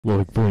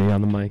Loic Bruni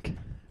on the mic.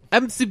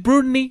 MC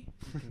Bruni.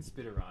 You can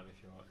spit a rhyme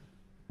if you want.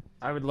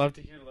 I would love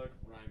to hear Loic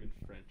rhyme in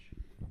French.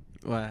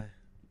 Why?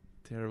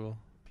 Terrible.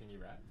 Can you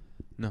rap?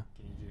 No.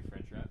 Can you do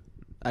French rap?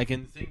 I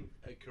can sing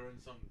a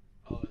current song.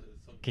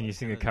 Can you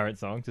sing a current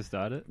song to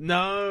start it?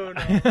 No.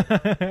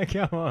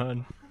 Come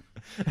on.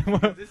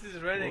 This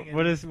is running.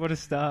 What is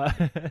start?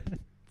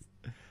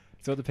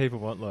 It's what the people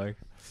want, like.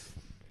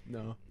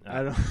 No. No.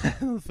 I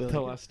don't feel The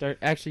like last start.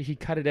 Actually, he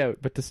cut it out.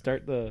 But to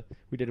start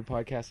we did a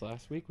podcast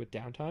last week with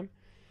Downtime,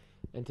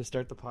 and to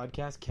start the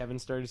podcast, Kevin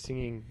started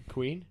singing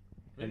Queen,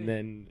 and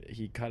then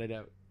he cut it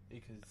out.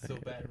 because it's so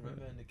bad.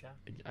 Remember in the car?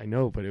 I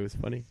know, but it was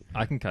funny.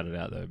 I can cut it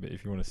out though, but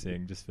if you want to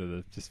sing just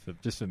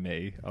for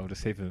me, I'll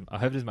just keep it. I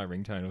hope it's my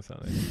ringtone or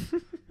something.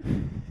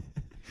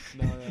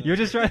 No. You're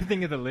just trying to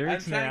think of the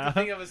lyrics I'm trying now. to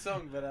think of a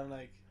song, but I'm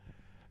like,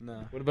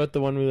 no. What about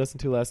the one we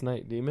listened to last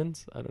night,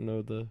 Demons? I don't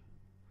know the.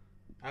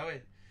 Oh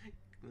wait.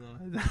 No.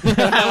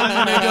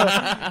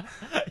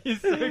 You're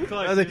so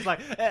close. I was You're just like,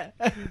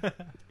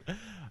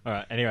 All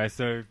right. Anyway,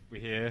 so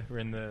we're here. We're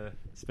in the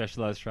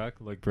specialized truck,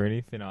 Loic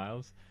Bruni, Finn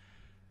Iles.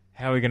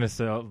 How are we going to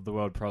solve the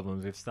world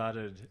problems? We've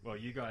started. Well,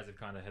 you guys have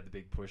kind of had the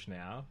big push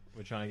now.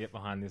 We're trying to get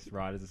behind this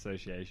Riders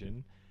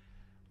Association.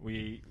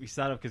 We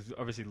started off because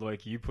obviously,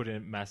 Loic, you put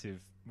in massive.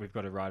 We've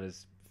got a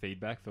riders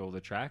feedback for all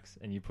the tracks,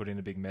 and you put in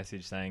a big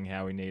message saying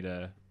how we need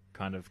to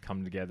kind of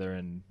come together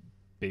and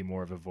be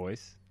more of a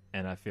voice.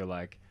 And I feel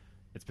like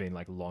it's been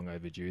like long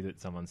overdue that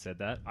someone said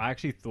that. I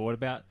actually thought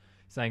about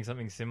saying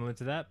something similar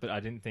to that, but I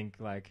didn't think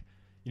like,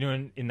 you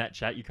know, in that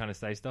chat you kind of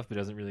say stuff but it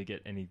doesn't really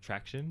get any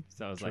traction.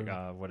 So I was like,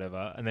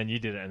 whatever. And then you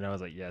did it and I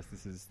was like, yes,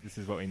 this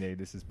is what we need.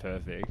 This is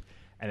perfect.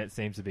 And it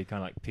seems to be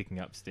kind of like picking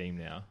up steam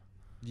now.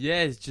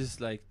 Yeah, it's just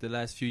like the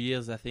last few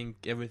years, I think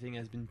everything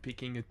has been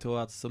picking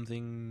towards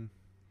something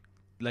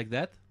like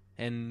that.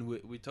 And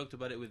we talked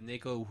about it with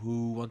Neko,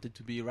 who wanted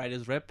to be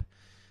riders rep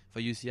for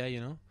UCI, you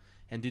know,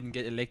 and didn't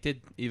get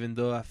elected, even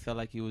though I felt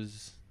like it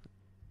was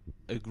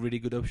a really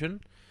good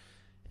option.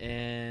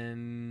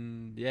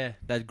 And yeah,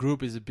 that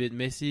group is a bit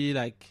messy.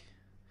 Like,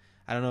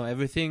 I don't know,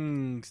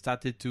 everything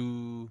started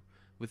to,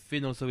 with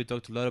Finn also, we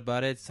talked a lot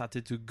about it,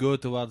 started to go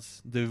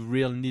towards the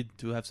real need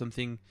to have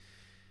something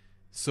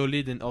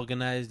solid and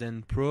organized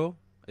and pro,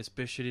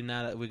 especially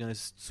now that we're going to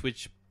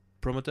switch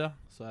promoter.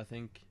 So I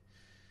think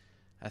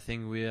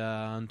we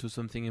are onto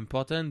something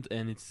important,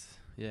 and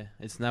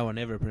it's now or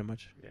never pretty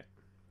much. Yeah.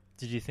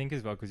 Did you think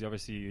as well, because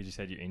obviously you just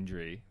had your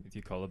injury with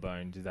your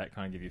collarbone, did that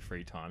kind of give you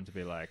free time to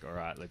be like, all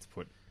right, let's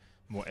put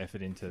more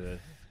effort into the...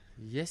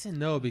 Yes and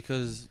no,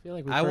 because I feel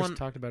like we first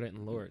talked about it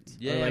in Lords.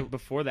 Yeah. Or like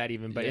before that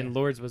even. But Yeah. in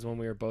Lords was when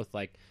we were both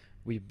like,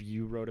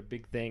 you wrote a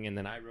big thing and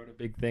then I wrote a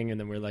big thing and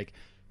then we're like,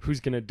 who's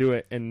going to do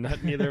it? And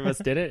neither of us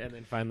did it. And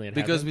then finally it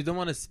because happened. we don't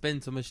want to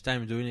spend so much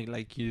time doing it,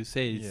 like you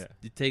say.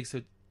 It takes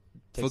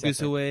focus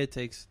effort. away, it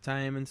takes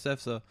time and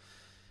stuff. So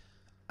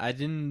I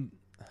didn't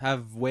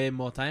have way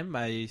more time.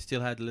 I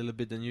still had a little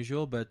bit more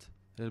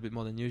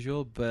than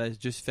usual, but I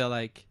just felt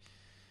like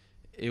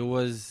it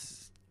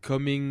was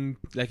coming,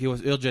 like it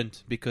was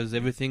urgent because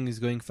everything is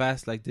going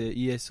fast. Like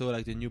the ESO,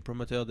 like the new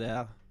promoter, they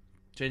are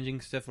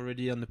changing stuff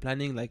already on the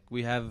planning. Like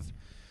we have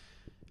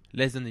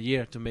less than a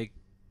year to make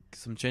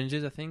some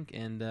changes, I think,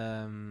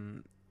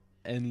 and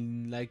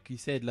like you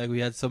said, like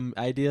we had some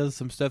ideas,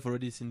 some stuff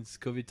already since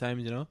COVID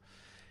times, you know,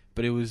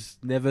 but it was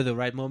never the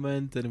right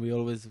moment, and we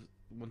always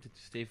wanted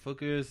to stay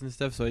focused and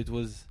stuff. So it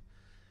was,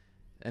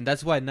 and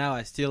that's why now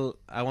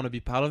I want to be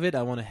part of it.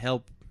 I want to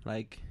help,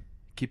 like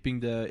keeping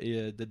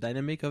the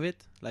dynamic of it,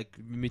 like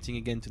meeting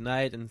again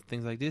tonight and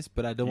things like this.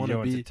 But I don't want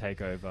to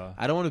take over.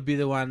 I don't want to be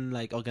the one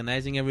like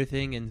organizing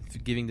everything and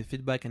giving the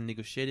feedback and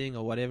negotiating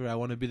or whatever. I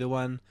want to be the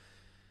one,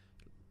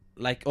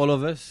 like all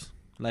of us,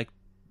 like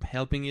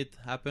helping it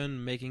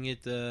happen, making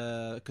it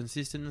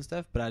consistent and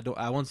stuff. But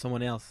I want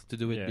someone else to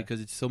do it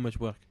because it's so much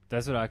work.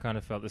 That's what I kind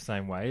of felt the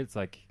same way. It's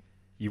like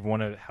you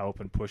want to help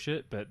and push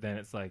it, but then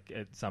it's like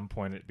at some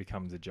point it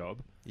becomes a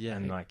job. Yeah,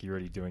 and like you're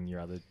already doing your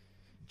other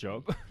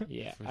job.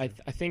 Yeah, I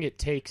think it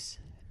takes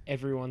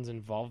everyone's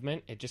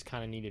involvement. It just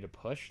kind of needed a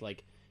push.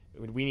 Like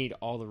we need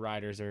all the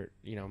riders, or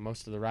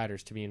most of the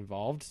riders, to be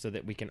involved so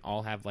that we can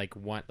all have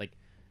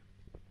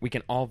we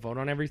can all vote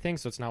on everything.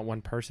 So it's not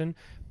one person,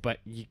 but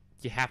you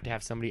have to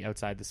have somebody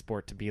outside the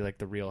sport to be like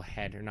the real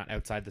head, or not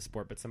outside the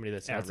sport, but somebody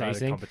that's outside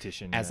racing the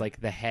competition as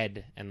like the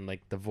head and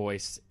like the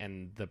voice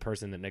and the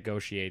person that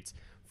negotiates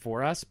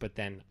for us. But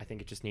then I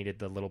think it just needed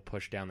the little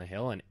push down the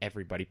hill, and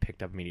everybody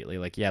picked up immediately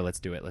like, yeah, let's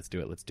do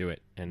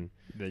it. And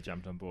they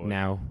jumped on board.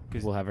 Now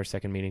we'll have our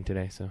second meeting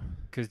today. So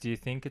because do you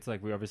think it's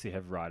like, we obviously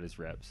have riders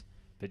reps,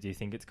 but do you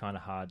think it's kind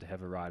of hard to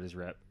have a riders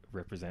rep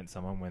represent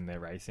someone when they're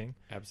racing?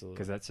 Absolutely.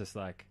 Because that's just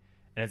like,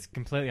 and it's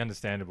completely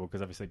understandable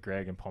because obviously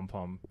Greg and Pom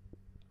Pom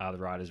are the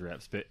riders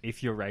reps, but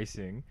if you're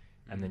racing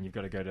and then you've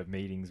got to go to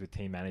meetings with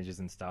team managers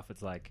and stuff,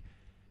 it's like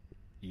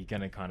you're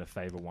going to kind of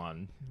favor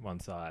one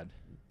side.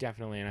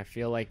 Definitely. And I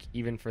feel like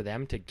even for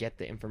them to get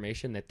the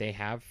information that they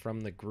have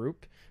from the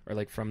group, or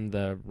like from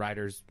the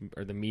riders,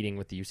 or the meeting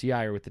with the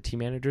UCI or with the team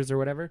managers or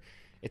whatever,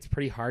 it's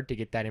pretty hard to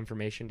get that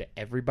information to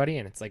everybody.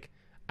 And it's like,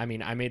 I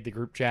mean, I made the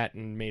group chat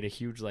and made a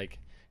huge like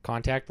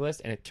contact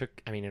list, and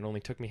it only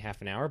took me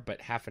half an hour,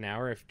 but half an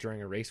hour if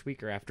during a race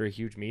week or after a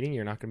huge meeting,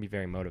 you're not going to be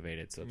very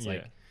motivated. So it's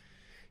like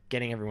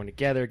getting everyone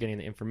together, getting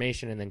the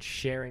information, and then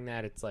sharing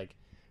that. It's like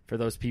for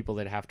those people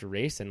that have to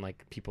race, and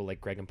like people like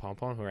Greg and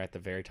Pompon who are at the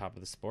very top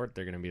of the sport,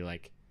 they're going to be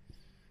like,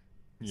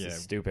 this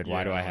is stupid.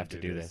 Why do I have to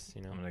do this?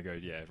 You know, I'm gonna go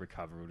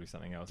recover or do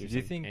something else. Do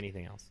you think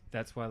anything else?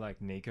 That's why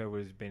like Nico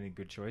would have been a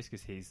good choice,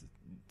 because he's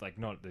like,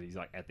 not that he's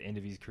like at the end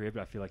of his career,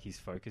 but I feel like his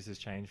focus has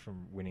changed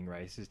from winning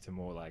races to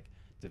more like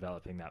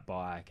developing that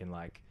bike, and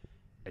like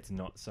it's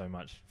not so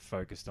much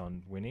focused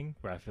on winning,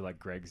 where I feel like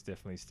Greg's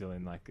definitely still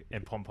in like,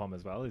 and Pom Pom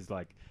as well is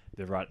like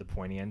they're right at the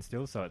pointy end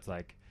still, so it's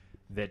like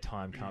their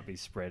time can't be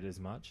spread as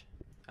much.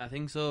 I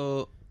think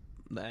so.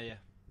 Yeah,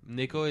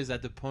 Nico is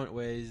at the point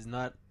where he's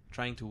not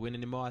trying to win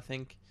anymore. I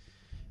think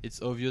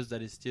it's obvious that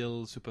he's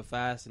still super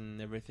fast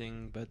and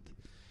everything, but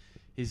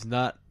he's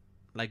not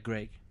like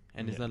Greg,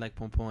 and he's not like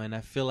Pompon. And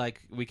I feel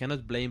like we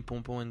cannot blame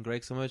Pompon and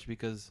Greg so much,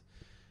 because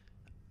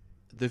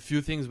the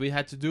few things we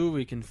had to do,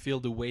 we can feel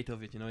the weight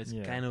of it. You know, it's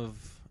kind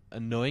of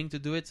annoying to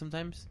do it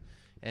sometimes,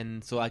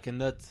 and so I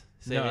cannot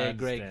say, "Hey,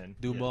 Greg,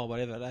 do more,"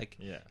 whatever. Like,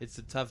 it's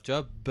a tough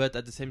job, but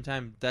at the same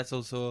time, that's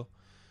also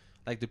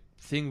like the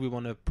thing we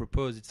want to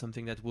propose. It's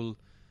something that will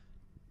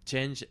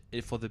change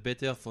it for the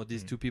better for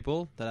these two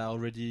people that are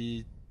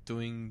already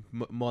doing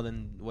more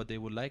than what they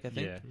would like, I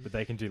think. Yeah, but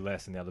they can do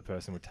less, and the other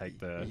person would take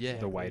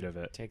the weight of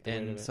it.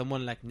 And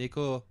someone like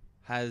Nico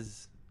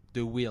has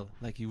the will,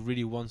 like he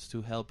really wants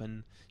to help,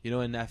 and you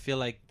know, and I feel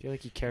like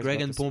he cares Greg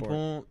about and the sport.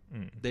 Pompon,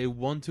 they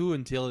want to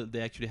until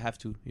they actually have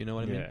to. You know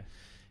what I mean?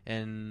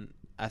 And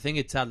I think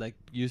it's sad, like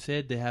you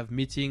said, they have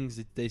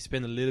meetings, they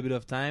spend a little bit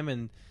of time,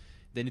 and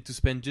they need to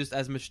spend just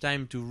as much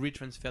time to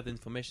retransfer the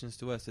informations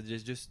to us. So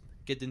just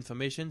get the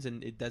informations,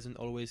 and it doesn't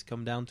always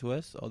come down to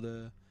us or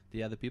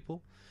the other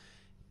people.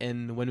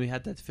 And when we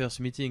had that first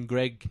meeting,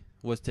 Greg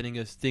was telling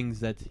us things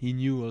that he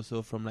knew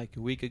also from like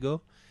a week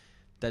ago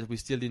that we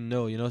still didn't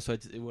know, you know. So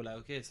it was like,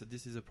 okay, so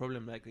this is a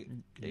problem. Like,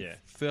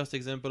 first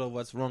example of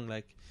what's wrong.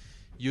 Like,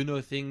 you know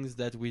things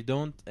that we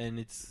don't, and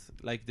it's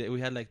like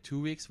we had like 2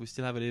 weeks. We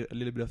still have a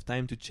little bit of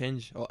time to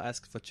change or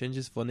ask for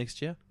changes for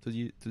next year to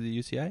the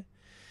UCI.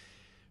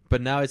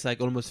 But now it's like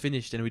almost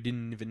finished, and we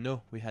didn't even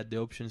know we had the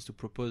options to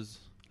propose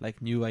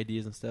like new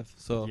ideas and stuff.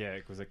 So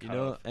it was a cut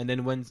off. And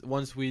then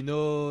once we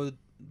know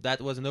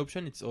that was an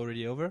option, it's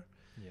already over.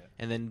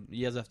 And then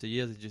years after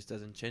years, it just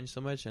doesn't change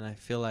so much. And I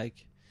feel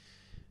like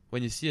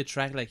when you see a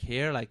track like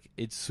here, like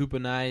it's super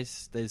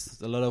nice.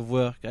 There's a lot of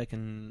work. I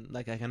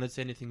cannot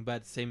say anything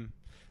bad. Same,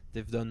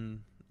 they've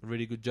done a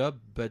really good job,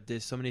 but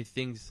there's so many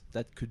things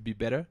that could be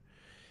better.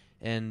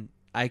 And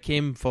I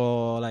came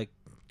for like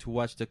to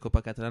watch the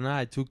Copa Catalana.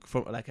 I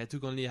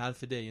took only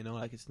half a day, you know,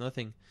 like it's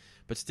nothing,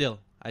 but still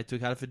I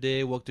took half a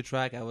day, walked the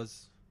track. I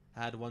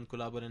had one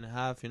collabo and a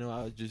half, you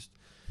know.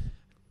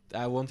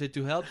 I wanted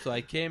to help, so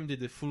I came, did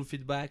the full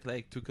feedback,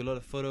 like took a lot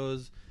of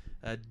photos,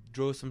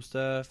 drew some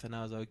stuff, and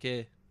I was like,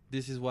 okay,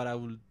 this is what I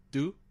will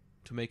do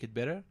to make it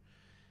better.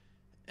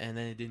 And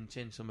then it didn't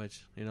change so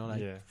much, you know,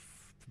 like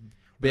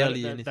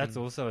barely anything. That's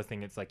also a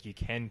thing. It's like you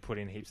can put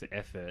in heaps of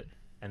effort,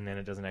 and then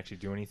it doesn't actually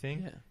do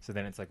anything. So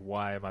then it's like,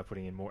 why am I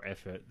putting in more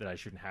effort that I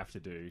shouldn't have to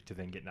do to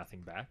then get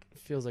nothing back? It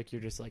feels like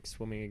you're just like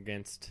swimming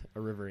against a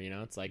river, you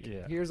know? It's like,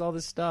 here's all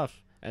this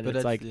stuff. And but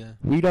it's like,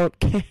 we don't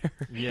care.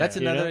 That's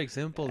another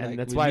example. And like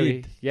that's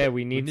why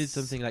we need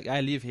something like, I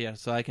live here,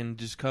 so I can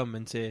just come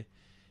and say,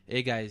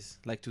 hey guys,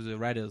 like to the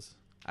riders,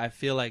 I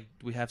feel like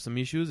we have some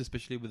issues,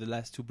 especially with the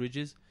last two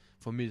bridges.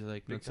 For me, it's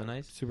like not so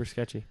nice. Super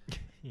sketchy.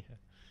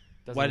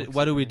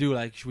 What do we do?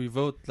 Like, should we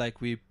vote? Like,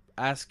 we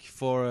ask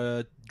for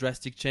a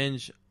drastic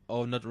change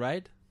or not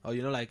ride? Or,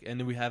 you know, like, and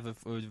then we have a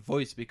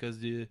voice, because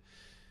the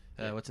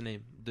what's the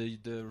name?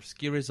 The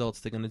ski results,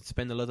 they're gonna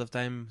spend a lot of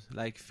time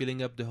like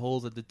filling up the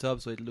holes at the top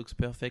so it looks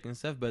perfect and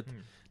stuff, but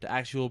the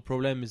actual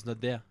problem is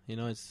not there. You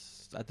know,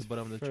 it's at the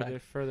bottom of the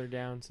track. Further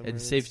down. And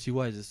safety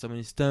wise, there's so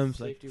many stumps.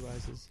 Safety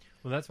wise is.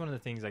 Well, that's one of the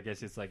things. I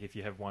guess it's like if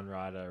you have one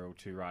rider or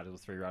two riders or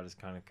three riders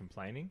kind of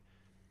complaining,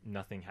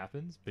 nothing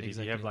happens. But if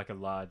you have like a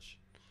large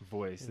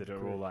voice that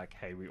are all like,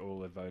 hey, we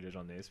all have voted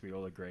on this, we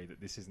all agree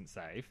that this isn't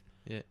safe,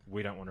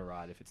 we don't want to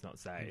ride if it's not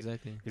safe.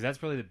 Exactly. Because that's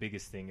probably the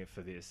biggest thing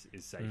for this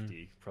is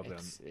safety. Probably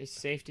it's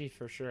safety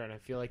for sure. And I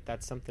feel like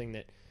that's something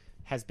that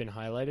has been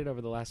highlighted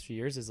over the last few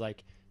years, is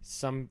like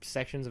some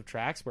sections of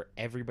tracks where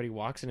everybody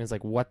walks and is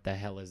like, what the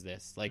hell is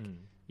this? Like,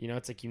 you know,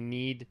 it's like you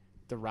need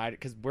the rider,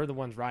 because we're the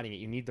ones riding it,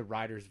 you need the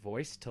rider's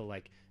voice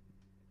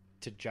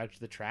to judge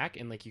the track.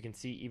 And like you can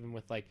see even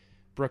with like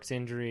Brooks'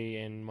 injury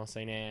and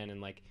Mosainan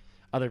and like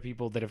other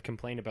people that have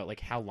complained about like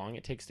how long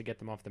it takes to get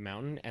them off the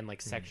mountain, and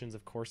like sections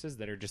of courses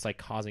that are just like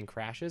causing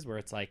crashes, where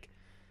it's like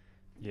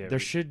there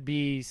should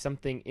be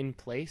something in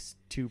place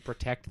to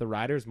protect the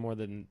riders more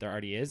than there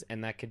already is.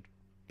 And that could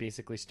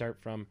basically start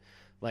from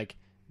like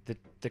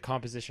the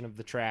composition of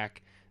the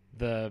track,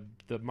 the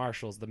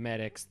marshals, the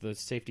medics, the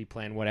safety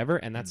plan, whatever.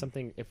 And that's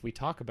something, if we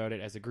talk about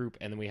it as a group,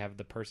 and then we have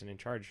the person in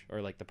charge,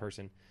 or like the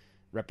person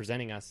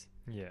representing us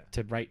Yeah.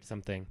 to write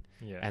something,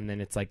 Yeah. and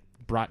then it's like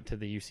brought to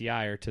the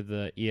UCI or to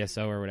the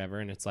ESO or whatever,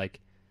 and it's like,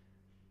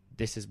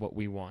 this is what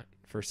we want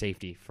for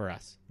safety for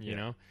us, you Yeah.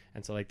 know?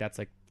 And so like that's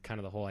like kind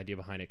of the whole idea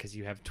behind it, because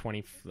you have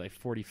 20, like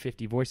 40,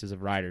 50 voices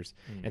of riders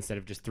instead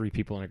of just 3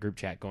 people in a group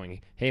chat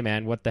going, hey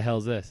man, what the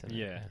hell's this? And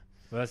Yeah.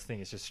 Well, that's the thing.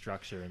 It's just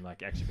structure and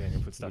like actually being able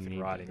to put stuff You in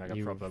need- writing, like a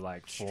you- proper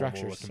like structure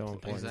formal. is so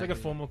important. It's like a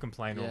Exactly. formal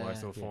complaint Yeah.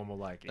 almost, or Yeah. formal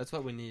like. That's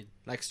what we need,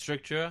 like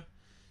structure,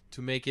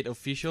 to make it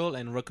official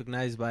and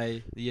recognized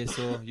by the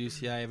ESO,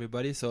 UCI,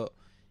 everybody. So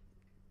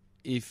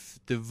if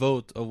the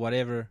vote or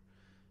whatever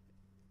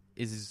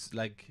is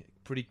like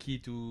pretty key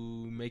to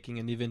making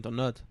an event or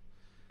not,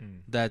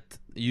 that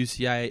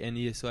UCI and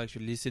ESO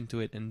actually listen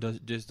to it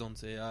and just don't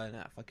say,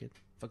 nah, fuck it,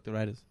 fuck the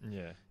riders,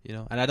 Yeah. you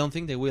know. And I don't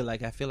think they will.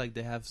 Like, I feel like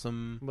they have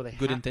some Well, they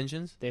good have-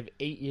 intentions. They have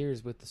 8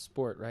 years with the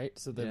sport, right?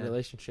 So the Yeah.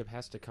 relationship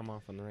has to come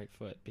off on the right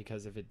foot,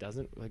 because if it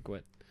doesn't, like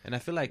what? And I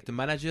feel like the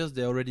managers,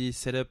 they already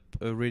set up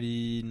a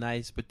really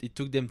nice, but it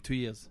took them 2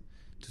 years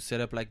to set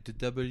up like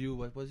the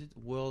what was it?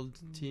 World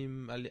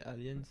Team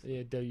Alliance?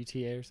 Yeah,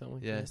 WTA or something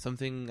like Yeah, that.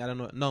 something, I don't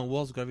know. No,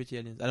 World Gravity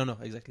Alliance. I don't know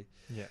exactly.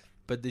 Yeah.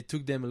 But they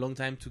took them a long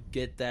time to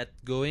get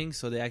that going,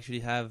 so they actually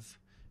have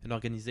an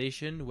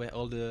organization where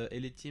all the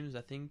elite teams,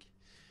 I think,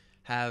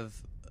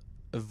 have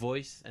a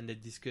voice and they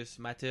discuss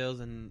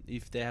matters, and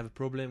if they have a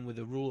problem with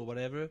a rule or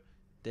whatever,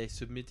 they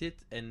submit it,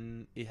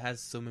 and it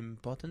has some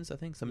importance, I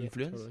think, some Yeah,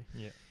 influence. totally.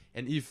 Yeah.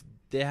 And if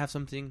they have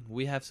something,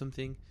 we have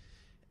something,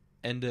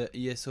 and the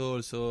ESO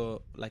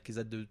also like is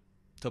at the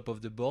top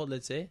of the board,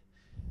 let's say,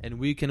 and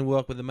we can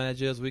work with the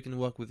managers, we can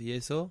work with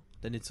ESO,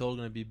 then it's all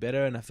gonna be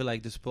better. And I feel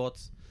like the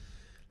sports,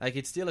 like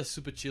it's still a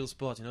super chill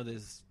sport, you know.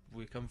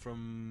 We come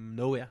from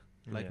nowhere,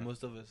 like Yeah.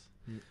 most of us,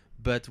 Mm.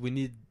 but we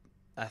need,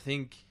 I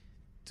think,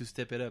 to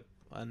step it up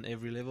on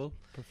every level.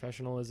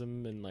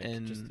 Professionalism and like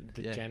And, just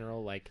the yeah.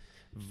 general like,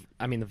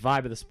 I mean, the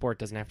vibe of the sport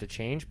doesn't have to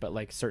change, but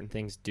like certain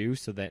things do,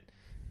 so that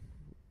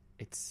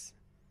it's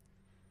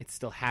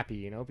still happy,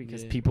 you know,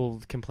 because Yeah.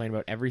 people complain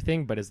about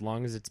everything, but as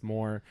long as it's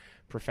more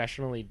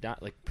professionally done,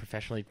 like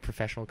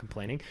professional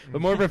complaining,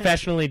 but more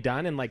professionally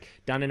done, and like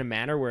done in a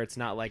manner where it's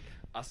not like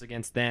us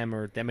against them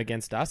or them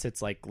against us.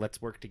 It's like,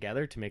 let's work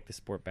together to make the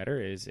sport better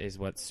is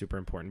what's super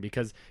important,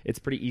 because it's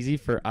pretty easy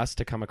for us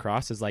to come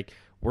across as like,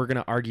 we're going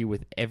to argue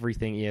with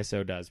everything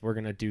ESO does. We're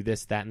going to do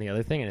this, that, and the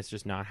other thing. And it's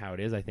just not how it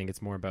is. I think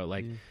it's more about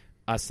like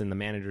us and the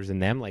managers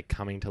and them like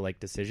coming to like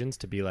decisions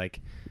to be like,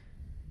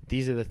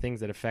 these are the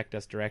things that affect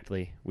us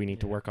directly. We need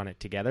to Yeah. work on it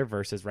together,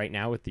 versus right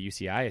now with the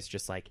UCI, it's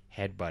just like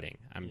headbutting.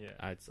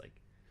 It's like,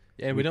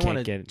 Yeah, We we don't can't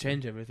want to get-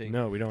 change everything.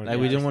 no, we don't. Like,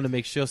 we don't want to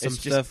make sure some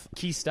It's just stuff,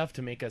 key stuff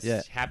to make us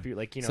Yeah. happy.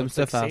 Like, you know, some it's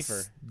like stuff are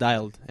safer.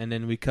 dialed, and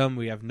then we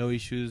have no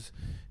issues,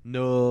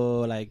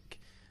 no like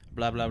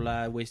blah blah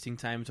blah, wasting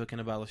time talking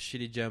about a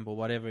shitty jump or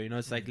whatever. You know,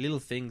 it's like little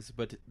things,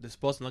 but the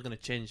sport's not gonna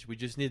change. We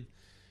just need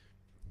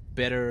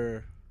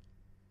better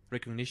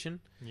recognition,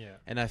 Yeah.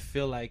 and I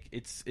feel like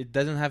it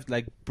doesn't have,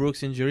 like,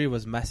 Brooks' injury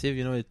was massive.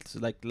 You know, it's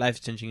like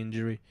life-changing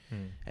injury,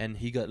 and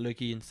he got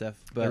lucky and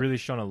stuff. It But really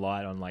shone a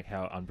light on like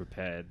how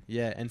unprepared.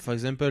 yeah, and for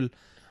example,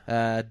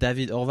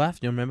 David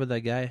Horvath, you remember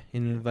that guy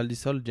in Val di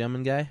Sol,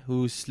 German guy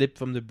who slipped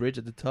from the bridge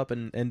at the top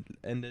and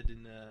ended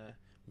in a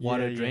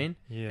water Yeah, drain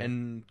Yeah.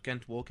 and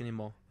can't walk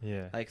anymore.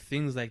 yeah. Like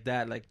things like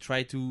that, like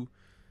try to,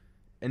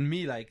 and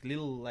me like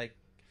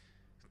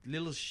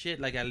little shit,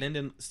 like I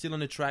landed still on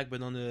the track,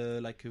 but on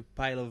a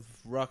pile of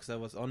rocks that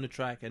was on the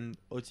track, and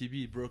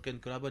OTB, broken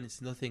collarbone.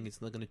 It's nothing.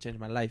 It's not gonna change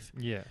my life.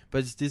 Yeah. But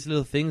it's these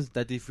little things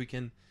that if we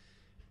can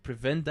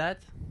prevent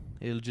that,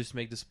 it'll just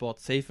make the sport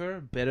safer,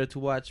 better to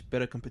watch,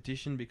 better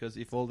competition. Because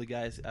if all the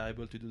guys are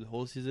able to do the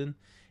whole season,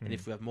 and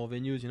if we have more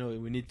venues, you know,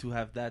 we need to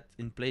have that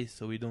in place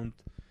so we don't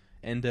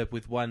end up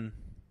with one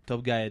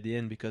top guy at the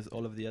end because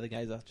all of the other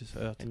guys are just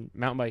hurt. And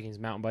mountain biking is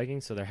mountain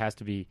biking, so there has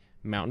to be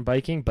mountain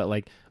biking, but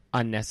like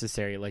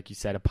unnecessary, like you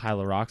said, a pile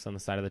of rocks on the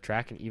side of the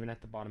track, and even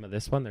at the bottom of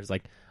this one, there's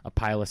like a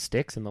pile of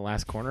sticks in the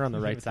last corner on the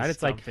right With side. the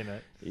It's like stump in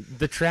it.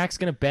 the track's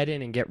gonna bed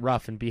in and get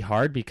rough and be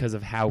hard because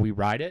of how we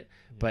ride it.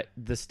 But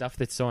the stuff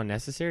that's so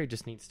unnecessary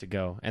just needs to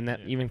go, and that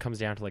Yeah. even comes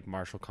down to like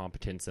marshal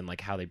competence and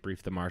like how they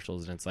brief the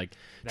marshals, and it's like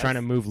That's- trying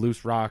to move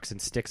loose rocks and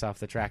sticks off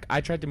the track. I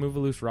tried to move a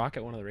loose rock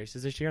at one of the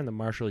races this year, and the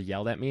marshal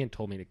yelled at me and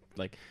told me to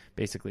like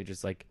basically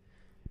just like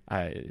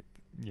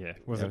Yeah,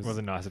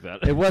 wasn't nice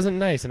about it it. wasn't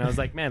nice, and I was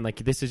like, man, like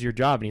this is your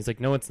job, and he's like,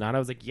 no, it's not. I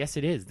was like, yes,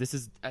 it is. This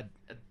is a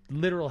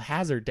literal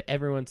hazard to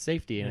everyone's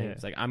safety, and he Yeah.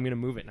 was like, I'm gonna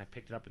move it, and I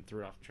picked it up and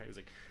threw it off the track. It was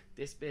like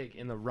this big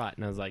in the rut,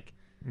 and I was like,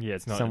 Yeah,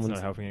 it's not Someone's-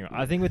 helping anyone.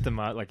 I think with the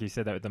like you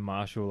said that with the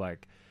marshal,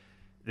 like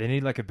they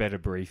need like a better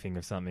briefing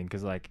of something,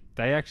 because like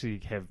they actually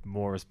have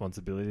more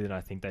responsibility than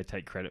I think they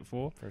take credit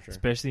for. for sure.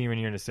 Especially when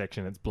you're in a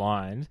section that's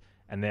blind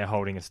and they're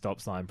holding a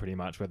stop sign pretty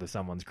much whether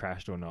someone's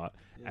crashed or not.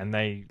 Yeah. And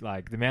they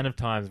like the amount of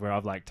times where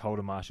I've like told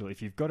a marshal,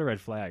 if you've got a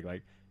red flag,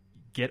 like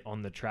get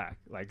on the track,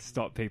 like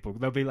stop people.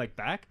 They'll be like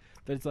back,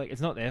 but it's like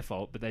it's not their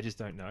fault, but they just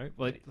don't know.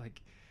 Like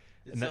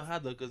It's and so that-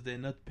 hard though because they're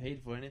not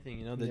paid for anything.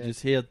 You know, they're Yeah.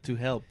 just here to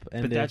help.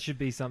 And but they're- that should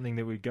be something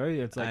that would go.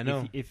 It's like I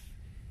know. if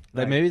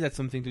like maybe that's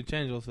something to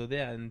change also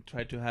there and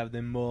try to have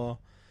them more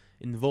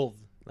involved,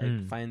 like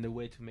Mm. find a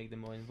way to make them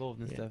more involved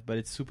and Yeah. stuff. But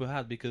it's super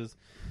hard because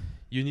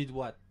you need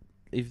what?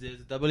 If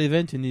there's a double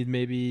event, you need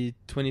maybe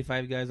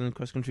 25 guys on the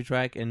cross country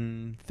track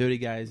and 30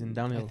 guys in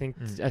downhill. I think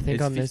Mm. I think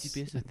It's on this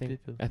 50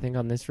 people. I think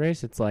on this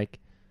race it's like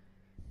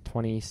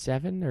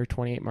 27 or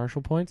 28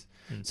 marshal points.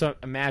 Mm. So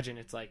imagine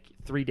it's like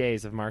 3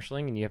 days of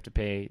marshalling and you have to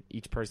pay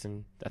each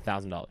person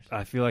 $1,000.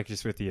 I feel like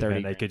just with the 30 event,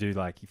 they grand. could do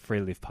like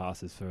free lift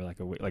passes for like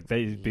a week. Like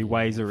they'd be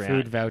ways around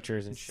food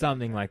vouchers and shit.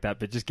 something like that,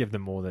 but just give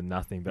them more than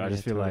nothing. But I Yeah,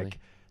 just feel totally. like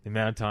the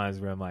amount of times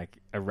where I'm like,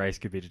 a race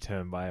could be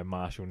determined by a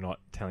marshal not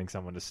telling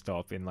someone to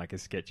stop in like a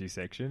sketchy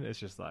section. It's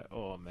just like,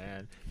 oh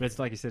man. But it's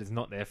like you said, it's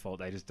not their fault.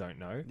 They just don't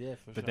know. Yeah,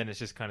 for But then it's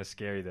just kind of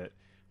scary that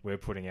we're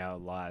putting our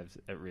lives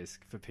at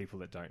risk for people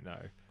that don't know,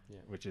 Yeah.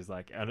 which is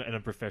like in a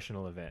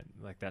professional event.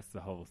 Like that's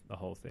the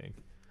whole thing.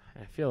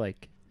 I feel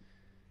like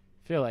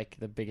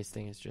the biggest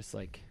thing is just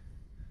like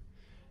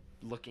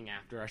looking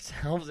after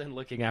ourselves and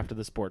looking after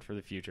the sport for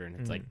the future. And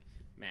it's like,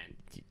 man,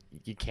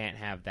 you can't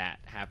have that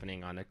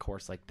happening on a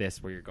course like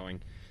this where you're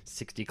going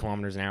 60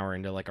 kilometers an hour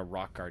into like a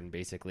rock garden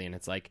basically. And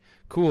it's like,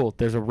 cool,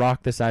 there's a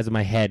rock the size of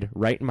my head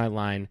right in my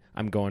line.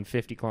 I'm going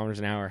 50 kilometers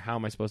an hour. How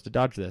am I supposed to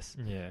dodge this?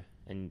 Yeah.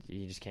 And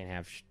you just can't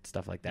have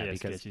stuff like that Yeah,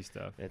 because sketchy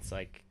stuff. it's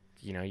like,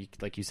 you know,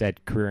 like you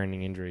said,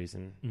 career-ending injuries.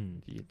 And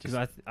you Because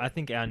just, I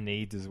think our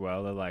needs as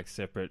well are like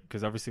separate.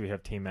 Because obviously we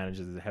have team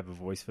managers that have a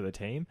voice for the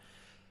team,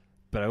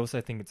 but I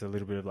also think it's a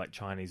little bit of like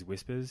Chinese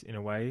whispers in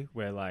a way,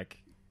 where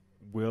like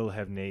we'll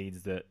have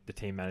needs that the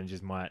team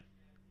managers might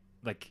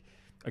like.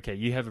 Okay,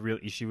 you have a real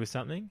issue with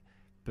something,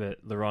 but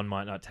Laurent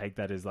might not take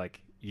that as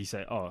like you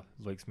say. Oh,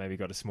 Luke's maybe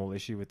got a small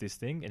issue with this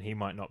thing, and he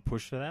might not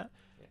push for that.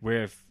 Yeah.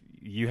 Where if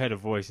you had a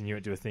voice and you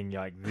went to a thing,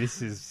 you're like,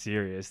 this is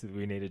serious, that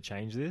we need to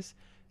change this,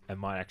 and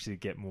might actually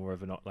get more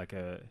of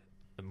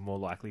a more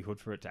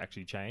likelihood for it to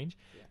actually change.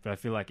 Yeah. But I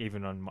feel like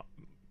even on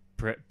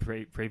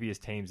previous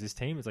teams, this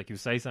team, it's like you'll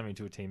say something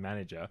to a team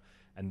manager,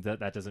 and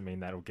that doesn't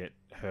mean that'll get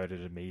heard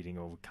at a meeting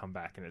or come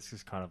back, and it's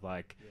just kind of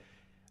like,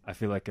 I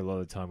feel like a lot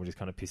of the time we're just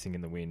kind of pissing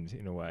in the wind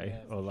in a way,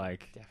 Yeah, or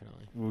like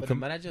definitely. But the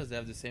managers, they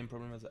have the same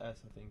problem as us,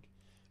 I think.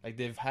 Like,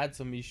 they've had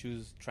some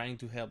issues trying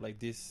to help. Like,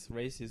 this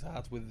race is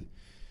hard with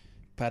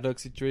paddock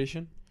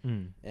situation,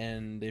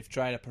 and they've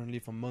tried apparently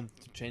for months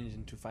to change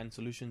and to find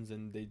solutions,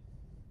 and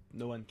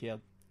no one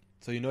cared.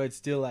 So, you know, it's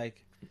still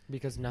like...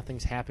 Because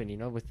nothing's happened, you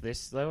know. With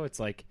this, though, it's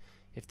like,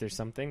 if there's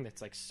something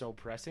that's, like, so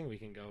pressing, we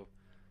can go,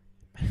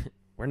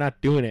 we're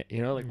not doing it,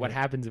 you know? Like, what Yeah.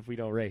 happens if we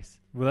don't race?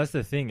 Well, that's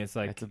the thing. It's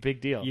like It's a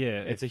big deal.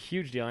 Yeah, It's a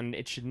huge deal, and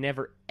it should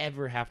never,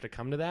 ever have to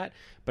come to that.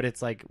 But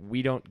it's like,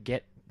 we don't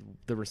get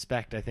the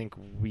respect I think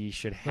we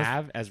should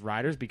have as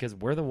riders because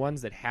we're the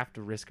ones that have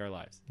to risk our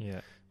lives.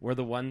 yeah. We're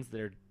the ones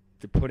that are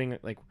putting,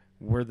 like,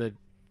 we're the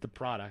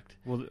product.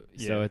 Well,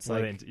 yeah. So it's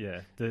well, like,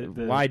 yeah.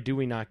 Why do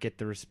we not get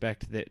the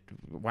respect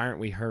why aren't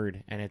we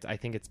heard? And I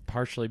think it's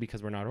partially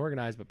because we're not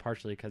organized, but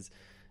partially because,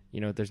 you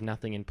know, there's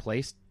nothing in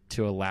place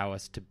to allow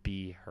us to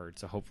be heard.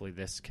 So hopefully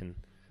this can...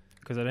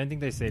 Because I don't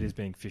think they see it as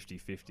being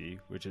 50-50,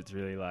 which it's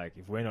really like,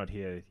 if we're not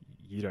here,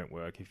 you don't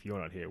work. If you're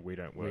not here, we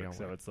don't work.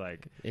 So it's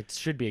like... It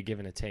should be a give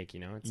and a take,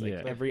 you know? It's like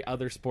Yeah. every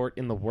other sport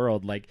in the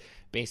world, like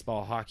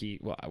baseball, hockey...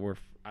 Well,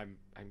 I'm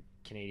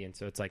Canadian,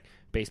 so it's like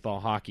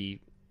baseball,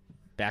 hockey,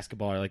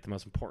 basketball are like the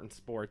most important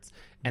sports,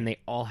 and they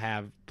all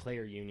have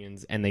player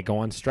unions, and they go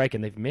on strike,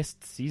 and they've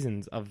missed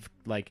seasons of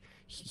like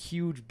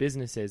huge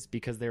businesses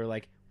because they were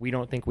like, we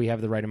don't think we have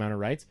the right amount of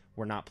rights,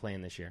 we're not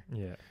playing this year.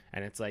 Yeah.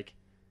 And it's like,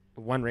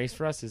 one race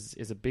for us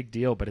is a big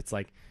deal, but it's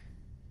like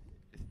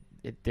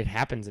it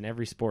happens in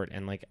every sport,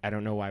 and like I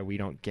don't know why we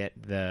don't get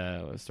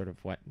the sort of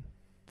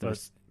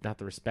not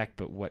the respect,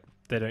 but what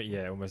They don't,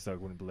 yeah, almost I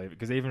wouldn't believe it.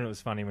 Because even it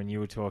was funny when you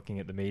were talking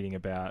at the meeting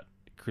about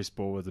Chris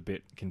Ball was a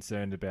bit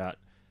concerned about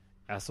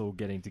us all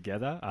getting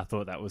together. I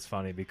thought that was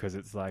funny because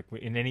it's like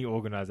in any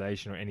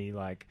organization or any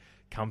like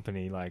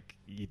company, like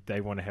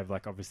they want to have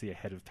like obviously a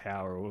head of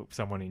power or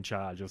someone in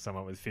charge or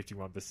someone with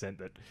 51%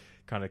 that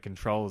kind of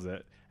controls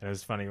it. And it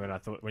was funny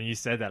when you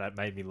said that, it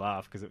made me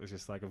laugh because it was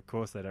just like, of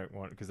course they don't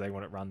want, because they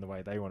want it run the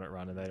way they want it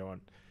run, and they don't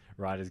want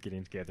riders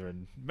getting together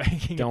and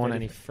making don't want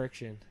any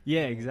friction.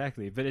 Yeah,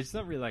 exactly. But it's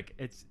not really like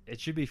it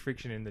should be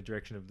friction in the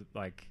direction of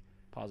like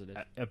Positive.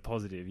 a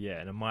positive, yeah.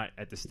 And it might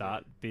at the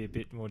start be a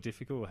bit more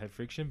difficult or have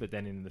friction, but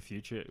then in the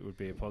future it would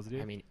be a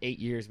positive. I mean, 8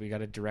 years we got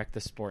to direct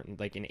the sport, and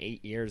like in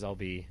 8 years I'll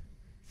be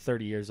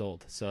 30 years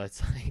old. So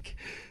it's like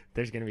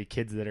there's going to be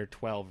kids that are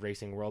 12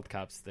 racing World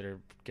Cups that are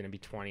going to be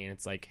 20, and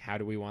it's like, how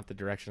do we want the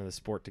direction of the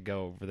sport to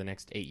go over the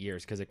next 8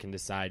 years? Because it can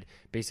decide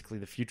basically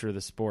the future of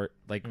the sport.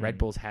 Like Red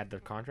Bull's had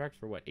their contract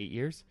for what, 8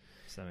 years?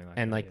 Something like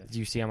and that, like yeah.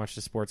 you see how much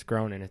the sport's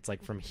grown, and it's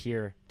like from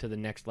here to the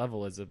next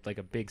level is like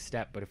a big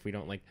step. But if we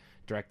don't like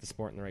direct the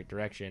sport in the right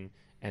direction,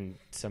 and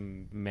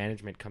some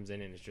management comes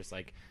in and it's just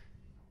like,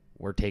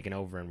 we're taking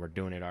over and we're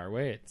doing it our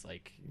way, it's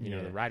like, you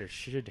know, the riders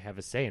should have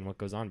a say in what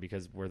goes on,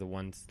 because we're the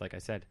ones, like I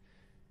said,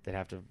 that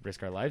have to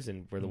risk our lives,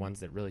 and we're the ones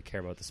that really care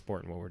about the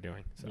sport and what we're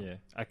doing. So Yeah,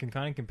 I can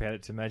kind of compare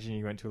it to, imagine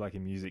you went to like a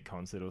music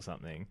concert or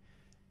something,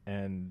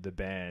 and the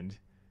band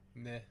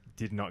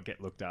did not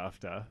get looked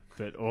after,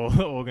 but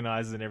all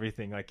organisers and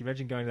everything. Like,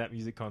 imagine going to that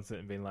music concert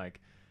and being like,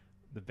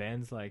 the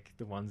band's like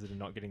the ones that are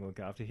not getting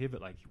looked after here,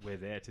 but like we're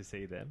there to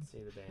see them. See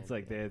the band. It's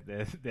like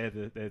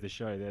they're the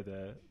show,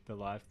 they're the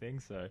live thing.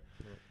 So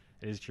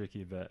it is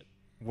tricky. But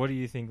what do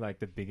you think like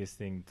the biggest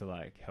thing to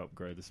like help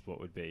grow the sport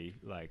would be,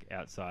 like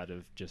outside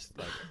of just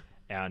like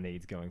our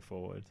needs going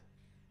forward?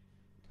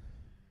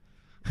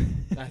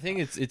 I think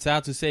it's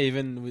hard to say.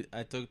 Even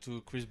I talked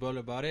to Chris Ball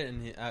about it,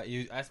 and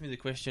he asked me the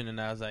question, and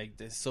I was like,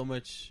 "There's so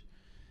much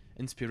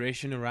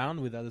inspiration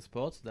around with other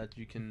sports that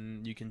you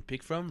can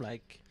pick from,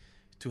 like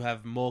to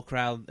have more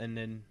crowd and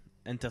then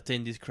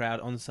entertain this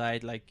crowd on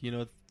site, like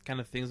kind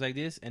of things like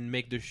this, and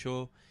make the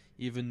show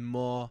even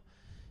more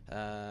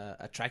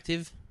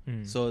attractive."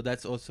 So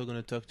that's also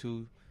gonna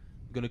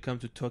come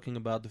to talking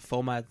about the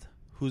format,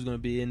 who's gonna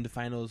be in the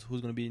finals,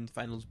 who's gonna be in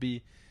finals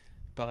B.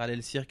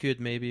 Parallel circuit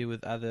maybe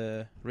with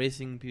other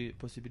racing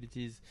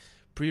possibilities,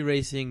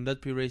 pre-racing, not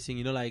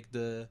pre-racing. Like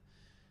the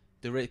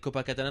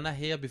Copa Catalana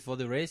here before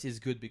the race is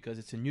good because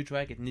it's a new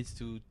track. It needs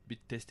to be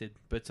tested.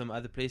 But some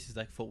other places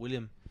like Fort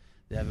William,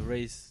 they have a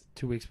race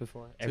 2 weeks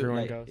before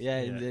everyone goes.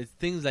 Yeah, there's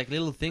things like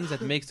little things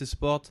that makes the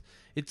sport.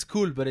 It's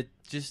cool, but it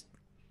just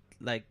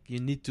like you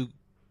need to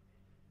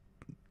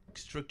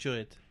structure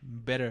it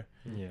better.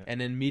 Yeah, and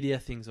then media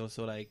things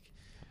also, like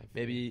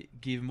maybe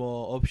give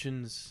more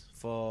options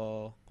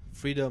for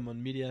freedom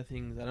on media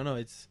things. I don't know.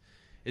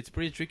 It's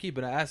pretty tricky.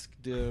 But I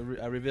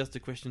reversed the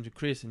question to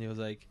Chris, and he was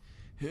like,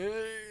 he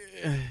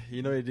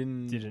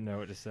didn't know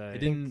what to say. He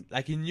didn't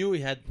like. He knew he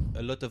had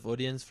a lot of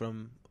audience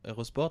from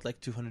Eurosport,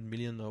 like 200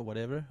 million or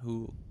whatever,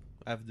 who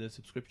have the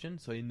subscription.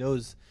 So he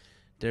knows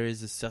there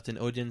is a certain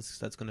audience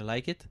that's gonna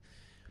like it.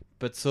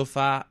 But so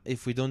far,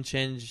 if we don't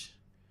change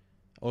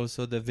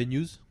also the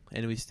venues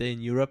and we stay in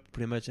Europe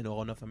pretty much and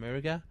or North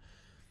America,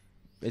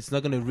 it's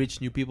not gonna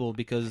reach new people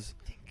because.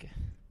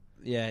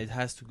 Yeah, it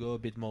has to go a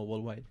bit more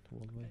worldwide.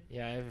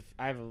 Yeah,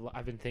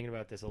 I've been thinking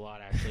about this a lot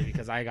actually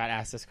because I got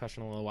asked this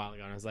question a little while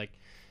ago and I was like,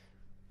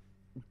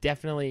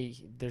 definitely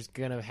there's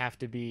gonna have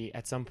to be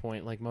at some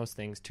point, like most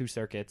things, 2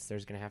 circuits.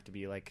 There's gonna have to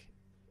be like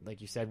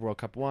you said, World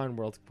Cup 1,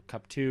 World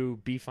Cup 2,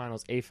 B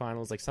finals, A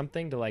finals, like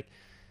something to like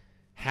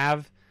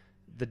have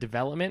the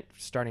development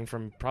starting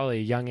from probably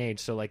a young age.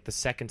 So like the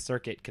second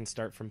circuit can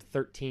start from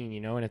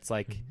 13, and it's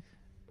like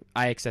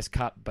IXS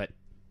Cup, but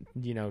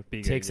bigger,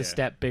 takes a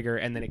step bigger,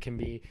 and then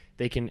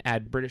they can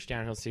add British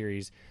Downhill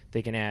Series,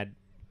 they can add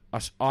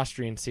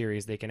Austrian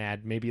Series, they can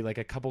add maybe like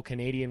a couple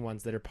Canadian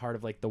ones that are part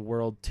of like the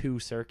World 2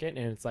 circuit,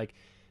 and it's like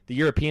the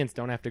Europeans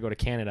don't have to go to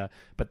Canada,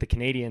 but the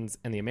Canadians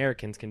and the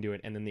Americans can do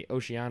it, and then the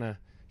Oceania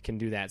can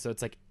do that. So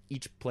it's like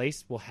each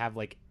place will have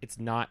like, it's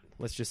not,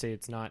 let's just say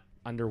it's not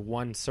under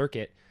one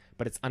circuit,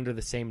 but it's under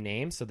the same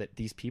name so that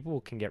these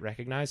people can get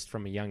recognized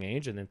from a young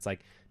age, and it's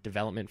like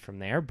development from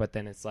there. But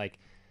then it's like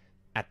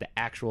at the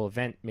actual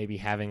event, maybe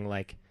having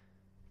like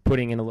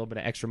putting in a little bit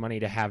of extra money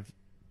to have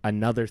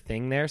another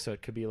thing there. So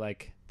it could be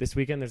like this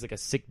weekend there's like a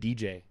sick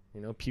DJ,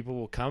 people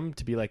will come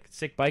to be like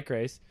sick bike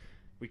race.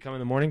 We come in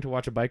the morning to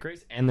watch a bike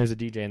race and there's a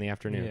DJ in the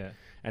afternoon. Yeah.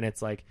 And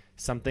it's like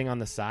something on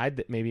the side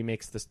that maybe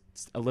makes this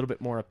a little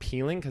bit more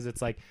appealing, because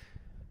it's like,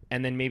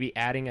 and then maybe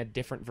adding a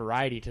different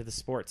variety to the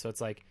sport. So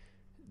it's like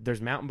there's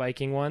mountain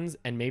biking ones,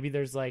 and maybe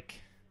there's like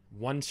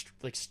one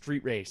like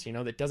street race,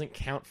 that doesn't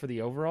count for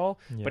the overall,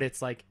 but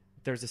it's like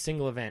there's a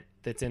single event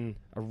that's in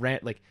a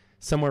like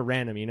somewhere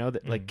random,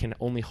 that like can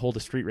only hold a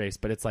street race,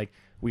 but it's like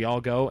we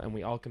all go and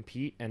we all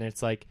compete, and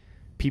it's like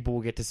people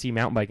will get to see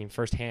mountain biking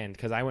firsthand.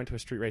 Because I went to a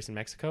street race in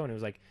Mexico, and it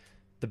was like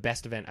the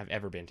best event I've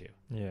ever been to.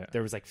 Yeah,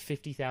 there was like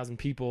 50,000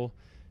 people,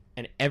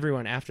 and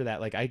everyone after that,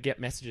 like I get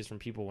messages from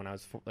people when I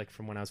was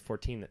from when I was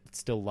 14 that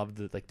still loved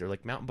they're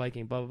like mountain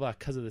biking blah blah blah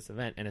because of this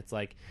event. And it's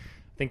like,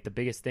 I think the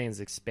biggest thing is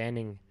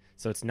expanding,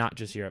 so it's not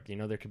just Europe.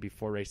 There could be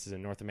 4 races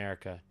in North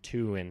America,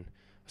 2 in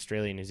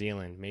Australia, New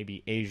Zealand,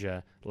 maybe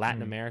Asia,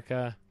 Latin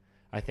America,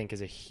 I think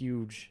is a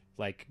huge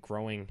like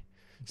growing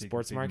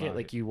sports market.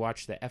 Like you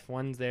watch the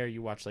F1s there,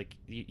 you watch like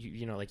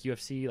you know like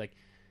UFC, like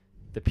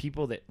the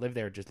people that live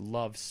there just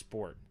love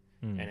sport.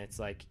 And it's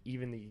like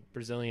even the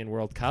Brazilian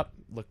World Cup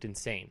looked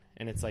insane,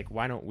 and it's like,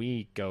 why don't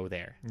we go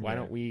there? Why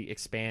don't we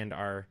expand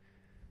our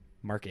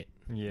market?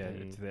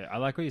 It's there. I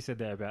like what you said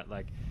there about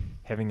like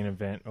having an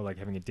event or like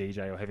having a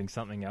DJ or having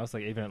something else.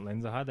 Like even at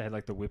Lenzerheide, they had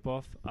like the whip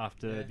off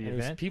after the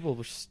event.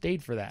 People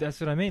stayed for that. That's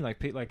what I mean.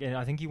 Like and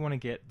I think you want to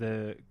get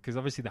because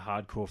obviously the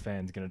hardcore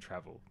fan's going to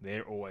travel.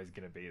 They're always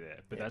going to be there,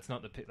 but that's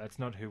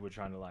not who we're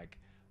trying to like.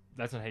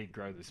 That's not how you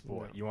grow the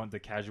sport. No. You want the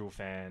casual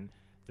fan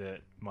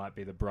that might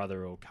be the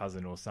brother or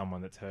cousin or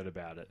someone that's heard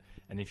about it.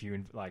 And if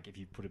you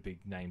put a big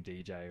name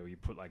DJ, or you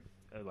put like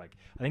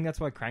I think that's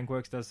why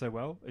Crankworks does so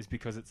well, is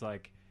because it's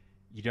like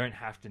you don't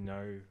have to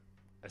know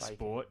a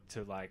sport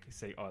to like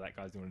see, oh, that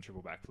guy's doing a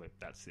triple backflip,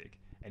 that's sick.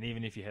 And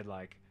even if you had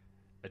like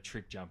a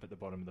trick jump at the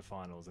bottom of the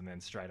finals, and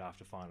then straight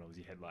after finals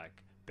you had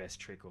like best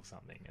trick or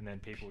something, and then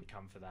people would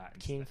come for that.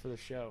 Keen for the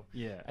show.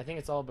 Yeah, I think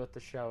it's all about the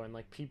show, and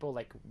like people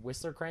like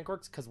Whistler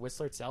Crankworks, because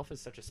Whistler itself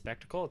is such a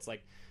spectacle. It's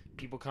like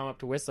people come up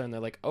to Whistler and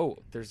they're like, "Oh,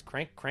 there's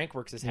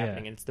Crankworks is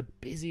happening," and it's the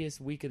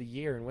busiest week of the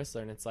year in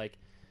Whistler, and it's like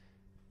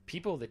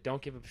people that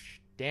don't give a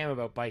damn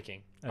about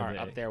biking are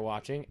up there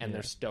watching, and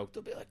they're stoked.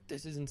 They'll be like,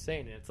 "This is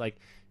insane!" And it's like,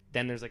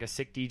 then there's like a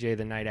sick DJ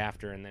the night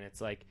after, and then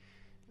it's like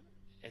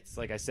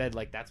I said,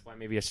 like that's why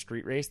maybe a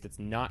street race that's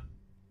not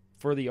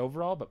for the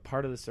overall, but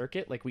part of the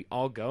circuit. Like we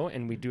all go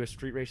and we do a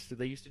street race.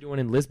 They used to do one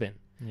in Lisbon.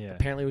 Yeah,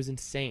 apparently it was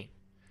insane.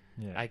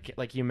 Yeah,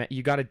 like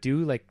you got to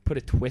do like put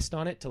a twist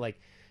on it to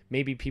like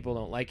maybe people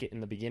don't like it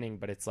in the beginning,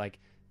 but it's like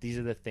these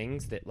are the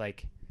things that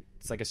like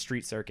it's like a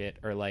street circuit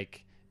or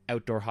like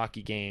outdoor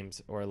hockey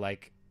games or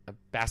like a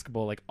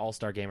basketball like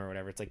all-star game or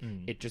whatever. It's like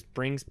it just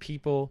brings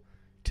people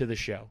to the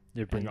show.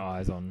 You bring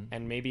eyes on,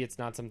 and maybe it's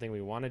not something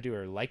we want to do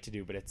or like to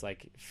do, but it's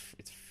like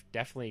it's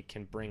definitely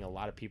can bring a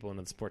lot of people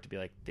into the sport to be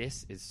like,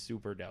 this is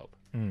super dope.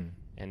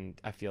 And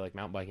I feel like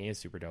mountain biking is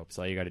super dope,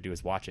 so all you got to do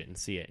is watch it and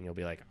see it, and you'll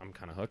be like, I'm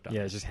kind of hooked on it.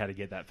 It's just how to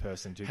get that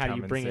person to how come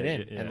do you bring and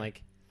it in yeah. and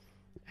like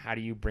how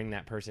do you bring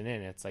that person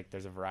in? It's like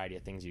there's a variety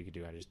of things you could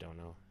do. I just don't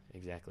know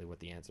exactly what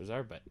the answers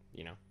are, but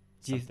you know,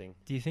 something.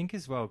 Do you think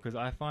as well, because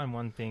I find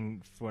one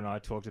thing when I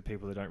talk to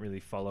people that don't really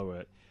follow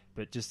it,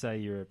 but just say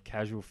you're a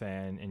casual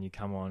fan and you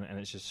come on and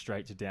it's just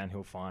straight to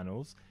downhill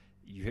finals,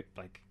 you hit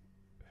like,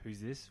 who's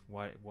this?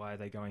 Why are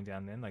they going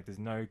down then? Like there's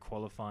no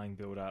qualifying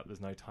build up,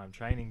 there's no time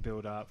training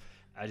build up.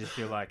 I just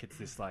feel like it's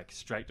this like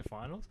straight to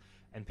finals,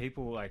 and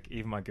people like,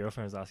 even my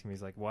girlfriend was asking me,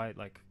 he's like, why,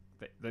 like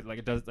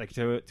it does, like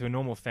to a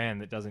normal fan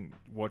that doesn't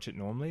watch it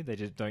normally, they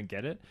just don't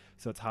get it,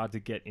 so it's hard to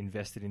get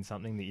invested in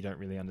something that you don't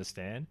really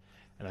understand.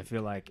 And I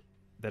feel like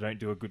they don't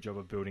do a good job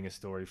of building a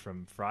story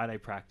from Friday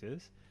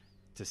practice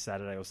to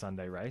Saturday or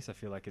Sunday race. I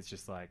feel like it's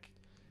just like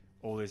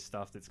all this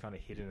stuff that's kind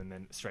of hidden and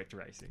then straight to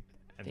racing,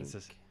 and it's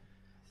just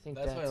I think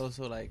that's why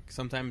also like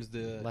sometimes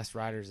the less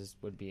riders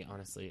would be,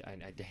 honestly, I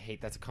hate,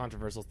 that's a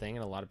controversial thing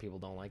and a lot of people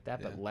don't like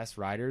that, but less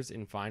riders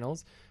in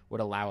finals would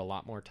allow a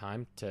lot more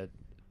time to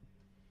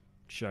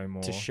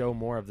show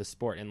more of the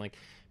sport. And like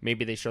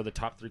maybe they show the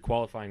top 3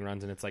 qualifying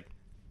runs and it's like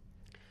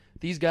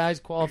these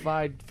guys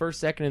qualified first,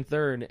 second, and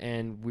third,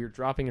 and we're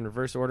dropping in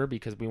reverse order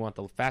because we want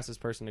the fastest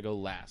person to go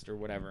last or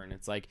whatever. And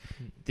it's like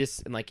this,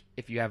 and like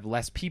if you have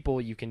less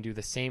people, you can do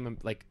the same.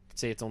 Like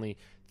say it's only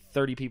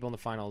 30 people in the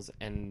finals,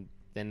 and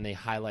then they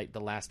highlight the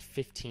last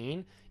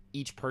 15.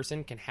 Each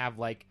person can have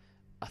like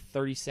a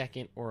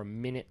 30-second or a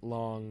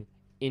minute-long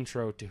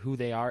intro to who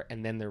they are,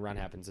 and then their run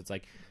happens. It's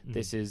like,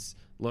 this is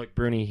Loic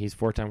Bruni. He's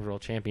 4-time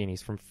world champion.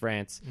 He's from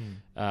France.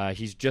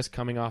 He's just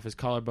coming off his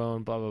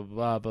collarbone, blah, blah,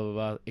 blah, blah, blah,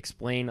 blah.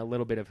 Explain a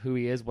little bit of who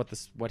he is,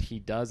 what he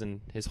does, and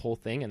his whole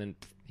thing, and then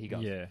he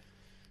goes. Yeah.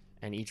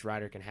 And each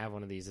rider can have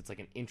one of these. It's like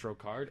an intro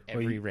card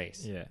every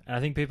race. Yeah. And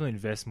I think people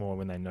invest more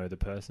when they know the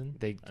person.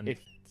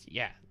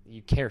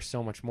 You care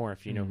so much more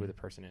if you know who the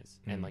person is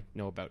and like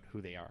know about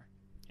who they are.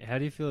 How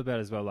do you feel about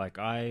it as well? Like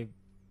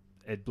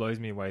it blows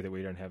me away that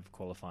we don't have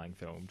qualifying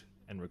filmed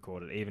and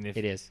recorded, even if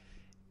it is.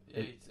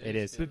 It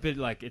is. But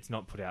like it's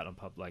not put out on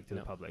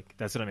the public.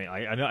 That's what I mean.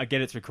 I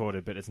get it's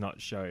recorded, but it's not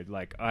showed.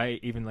 Like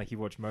even like you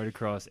watch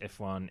motocross,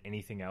 F1,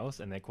 anything else,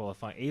 and they're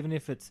qualifying. Even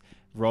if it's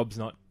Rob's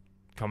not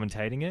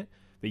commentating it,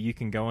 but you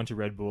can go onto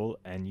Red Bull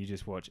and you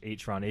just watch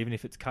each run, even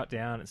if it's cut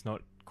down, it's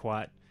not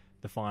quite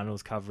the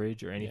finals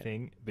coverage or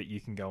anything, but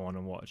you can go on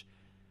and watch.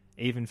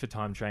 Even for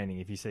time training,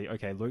 if you see,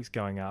 okay, Luke's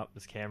going up,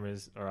 there's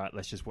cameras, all right,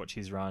 let's just watch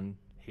his run.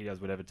 He does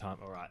whatever time,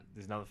 all right,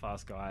 there's another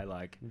fast guy,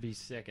 like... It'd be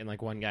sick. And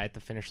like one guy at the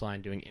finish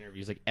line doing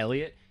interviews, like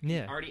Elliot,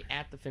 already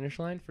at the finish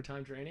line for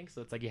time training,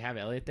 so it's like you have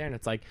Elliot there, and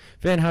it's like,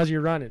 Finn, how's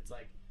your run? It's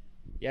like,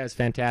 yeah, it's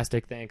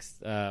fantastic, thanks,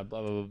 blah,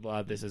 blah, blah,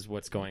 blah, this is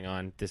what's going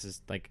on, this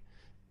is like...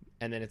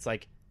 And then it's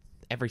like,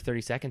 every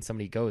 30 seconds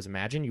somebody goes.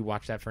 Imagine you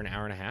watch that for an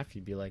hour and a half,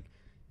 you'd be like,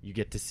 you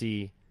get to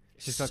see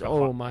just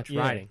so much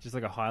riding. Just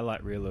like a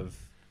highlight reel of...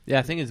 Yeah,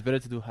 I think it's better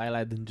to do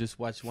highlight than just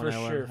watch 1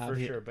 hour. For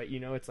sure. But you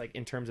know, it's like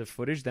in terms of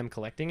footage, them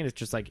collecting it, it's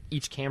just like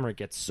each camera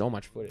gets so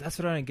much footage. That's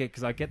what I don't get,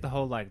 because I get the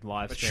whole like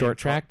live but stream. Short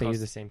track, they use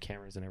the same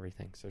cameras and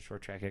everything. So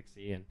short track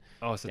XC and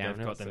so they've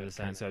got them the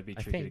same, so it'd be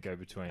tricky to go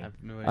between.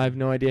 I have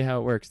no idea how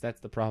it works. That's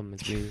the problem,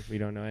 is we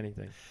don't know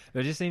anything.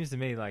 But it just seems to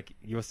me like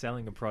you're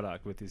selling a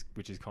product with this,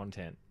 which is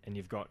content, and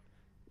you've got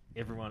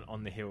everyone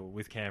on the hill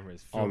with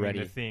cameras filming already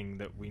the thing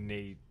that we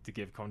need to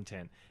give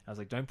content. I was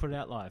like, don't put it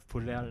out live,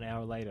 put it out an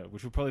hour later,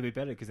 which would probably be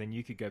better, because then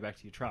you could go back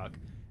to your truck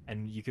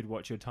and you could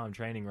watch your time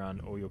training run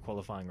or your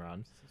qualifying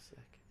run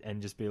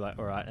and just be like,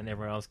 all right, and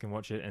everyone else can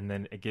watch it, and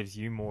then it gives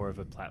you more of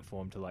a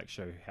platform to like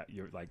show how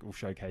you're like, will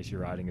showcase your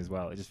riding as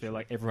well. I just feel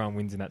like everyone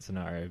wins in that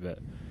scenario, but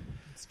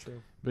it's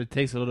true. But it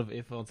takes a lot of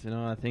effort, you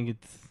know. I think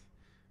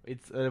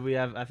we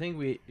have, I think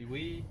we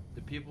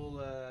the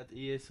people at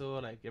ESO,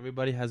 like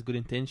everybody has good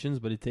intentions,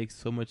 but it takes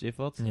so much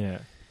effort. Yeah.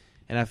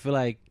 And I feel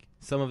like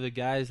some of the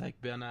guys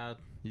like Bernard,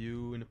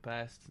 you in the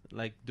past,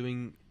 like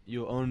doing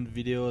your own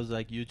videos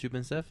like YouTube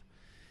and stuff,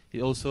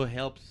 it also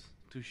helps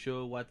to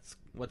show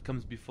what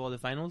comes before the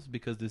finals,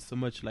 because there's so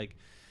much like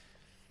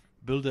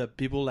build up.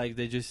 People like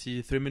they just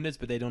see 3 minutes,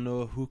 but they don't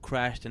know who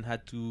crashed and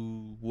had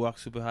to work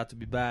super hard to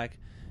be back.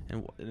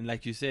 And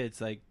like you said,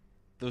 it's like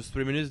those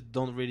 3 minutes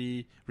don't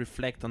really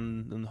reflect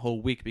on the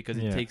whole week because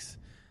it takes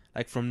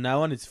like from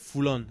now on it's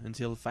full on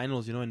until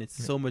finals, you know, and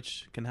it's so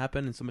much can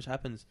happen and so much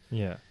happens.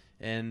 Yeah.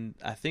 And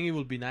I think it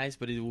will be nice,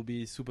 but it will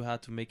be super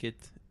hard to make it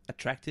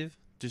attractive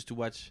just to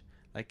watch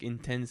like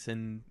intense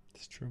and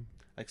It's true.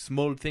 like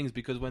small things.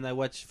 Because when I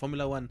watch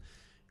Formula One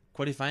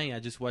qualifying, I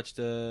just watch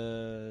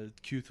the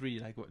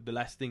Q3, like the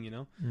last thing, you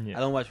know. Yeah. I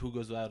don't watch who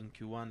goes out in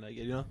Q1, like,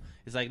 you know.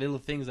 It's like little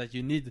things that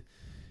you need.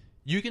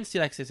 You can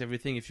still access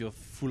everything if you're a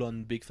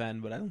full-on big fan,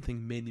 but I don't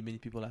think many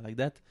people are like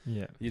that.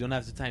 Yeah. You don't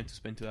have the time to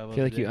spend 2 hours. I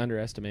feel like a day. you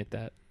underestimate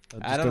that. I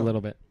Just don't a know.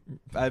 little bit.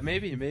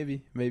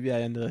 Maybe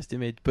I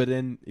underestimate. But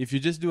then if you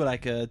just do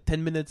like a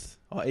 10 minutes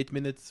or 8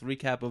 minutes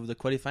recap of the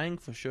qualifying,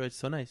 for sure it's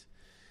so nice.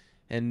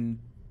 And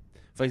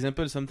for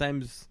example,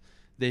 sometimes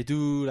they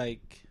do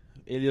like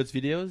Elliot's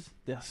videos.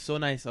 They're so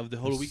nice of the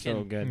whole weekend.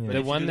 So good. Yeah. But The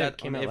if you one do that that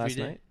came on out every last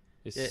day- night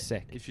is Yeah,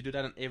 sick. If you do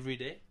that on every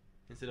day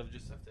instead of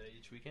just after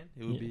each weekend,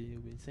 it would be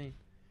insane.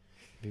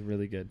 It'd be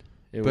really good.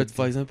 It But would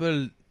for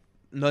example,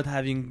 not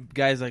having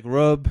guys like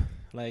Rob,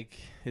 like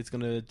it's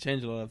gonna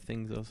change a lot of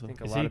things. Also, I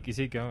think a Is lot of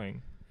he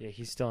going? yeah,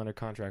 he's still under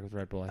contract with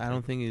Red Bull. I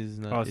don't think he's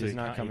not. Oh, so he's he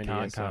not can't- coming he to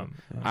can't ESO. come.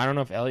 I don't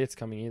know if Elliot's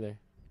coming either.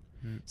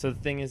 Mm. So the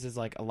thing is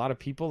like a lot of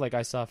people, like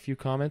I saw a few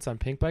comments on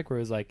Pink Bike where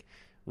it was like,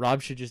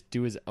 Rob should just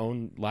do his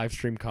own live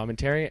stream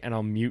commentary and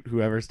I'll mute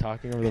whoever's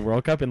talking over the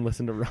World Cup and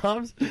listen to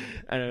Rob's.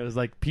 And it was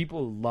like,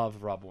 people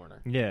love Rob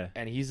Warner. Yeah.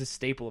 And he's a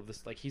staple of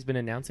this. Like, he's been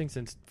announcing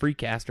since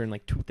Freecaster in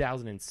like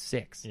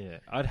 2006. Yeah.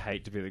 I'd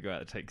hate to be the guy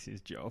that takes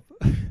his job.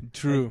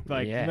 True.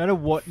 Like, Yeah, no matter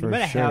what, no for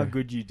matter how sure.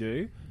 good you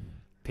do,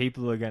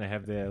 people are going to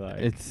have their,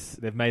 like,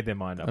 they've made their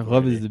mind up. Rob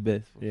already. is the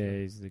best.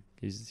 Yeah,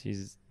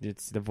 he's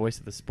it's the voice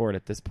of the sport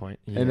at this point.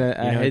 And I You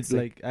know, hate it's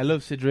like I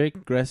love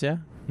Cedric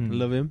Gracia, Hmm.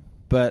 love him.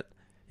 But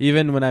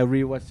even when I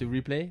rewatch the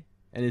replay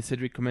and it's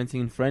Cedric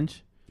commenting in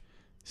French,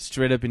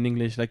 straight up in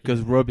English, like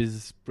because Rob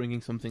is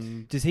bringing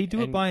something. Does he do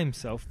it And- by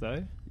himself,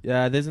 though?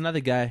 Yeah, there's another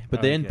guy,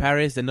 but they're in Okay.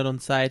 Paris. They're not on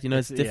site. You know,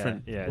 it's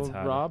different. Yeah, it's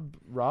well, hard.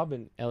 Rob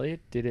and Elliot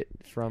did it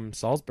from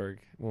Salzburg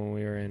when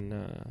we were in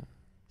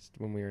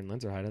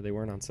Lenzerheide. They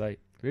weren't on site.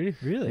 Really?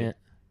 Yeah.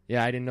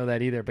 Yeah, I didn't know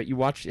that either. But you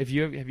watch have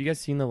you guys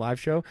seen the live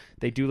show?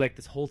 They do like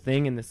this whole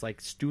thing in this like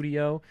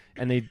studio,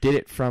 and they did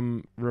it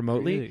from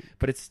remotely. Really?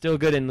 But it's still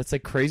good, and it's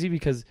like crazy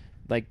because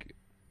like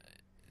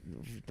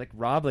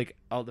Rob, like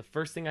the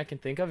first thing I can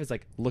think of is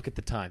like look at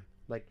the time.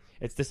 Like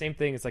it's the same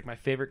thing. It's like my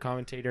favorite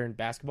commentator in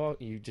basketball.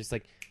 You just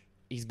like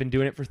he's been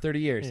doing it for 30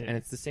 years, Yeah. and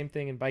it's the same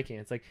thing in biking.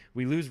 It's like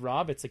we lose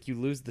Rob. It's like you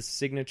lose the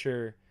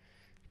signature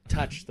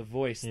touch, the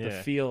voice, the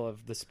Yeah. feel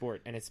of the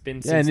sport, and it's been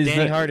Yeah, since and he's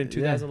Danny not- Hart in yeah.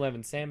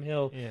 2011, Sam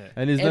Hill. Yeah.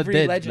 And he's not Every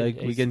dead. legend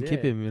Like we is can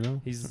keep dead. him. You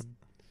know. He's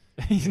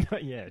He's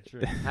not, yeah,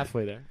 true.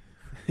 halfway there.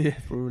 Yeah,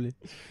 probably.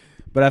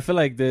 But I feel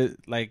like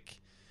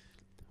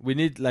we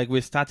need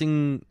we're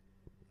starting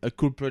a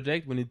cool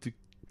project. We need to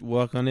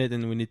work on it,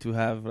 and we need to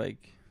have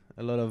like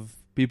a lot of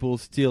people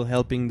still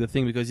helping the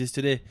thing. Because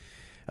yesterday,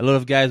 a lot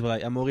of guys were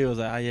like, Amaury was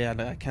like,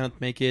 I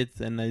cannot make it,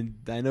 and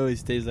I know he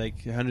stays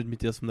like 100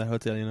 meters from that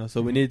hotel, you know.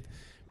 So we need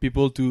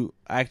people to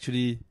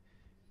actually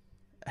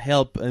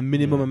help a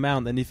minimum Yeah.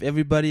 amount, and if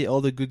everybody,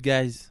 all the good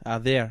guys are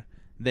there,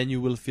 then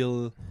you will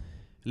feel a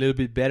little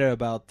bit better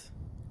about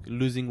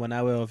losing 1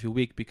 hour of your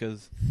week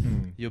because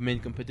your main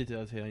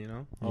competitors here, you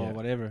know, or Yeah.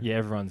 whatever. Yeah,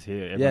 everyone's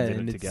here. Everyone's in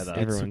and it it's, together.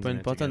 it's Everyone's super in it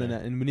important,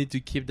 together. and we need to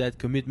keep that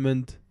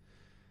commitment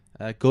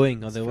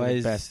going. It's for the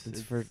Otherwise, best.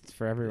 It's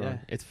for everyone. yeah.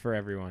 It's for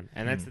everyone,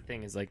 and that's Mm. the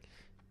thing is like,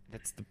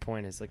 that's the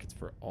point is like it's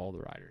for all the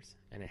riders,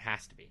 and it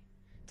has to be.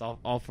 It's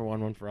all for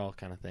one for all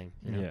kind of thing,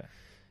 you know. Yeah.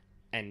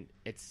 And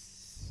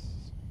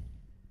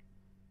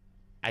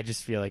I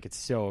just feel like it's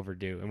so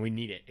overdue, and we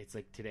need it. It's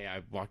like today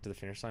I walked to the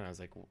finish line. I was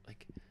like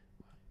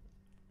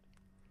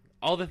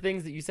all the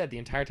things that you said the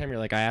entire time. You're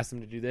like, I asked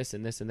him to do this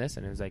and this and this,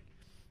 and it was like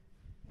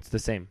it's the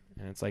same.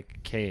 And it's like,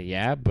 okay,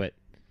 yeah, but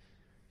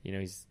you know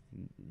he's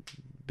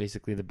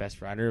basically the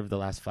best rider of the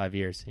last 5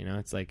 years. You know,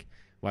 it's like,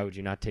 why would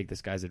you not take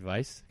this guy's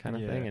advice, kind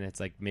of Yeah. thing? And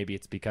it's like maybe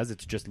it's because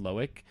it's just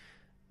Loic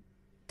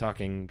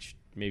talking.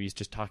 Maybe he's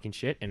just talking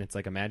shit, and it's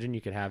like imagine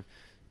you could have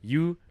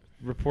you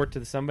report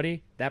to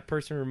somebody, that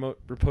person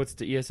reports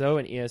to ESO,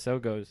 and ESO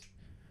goes.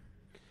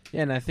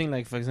 yeah, and I think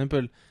like for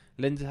example,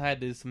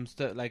 Lenzerheide is some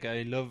stuff like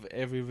I love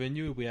every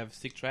venue. We have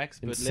 6 tracks,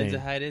 but Insane.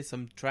 Lenzerheide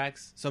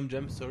some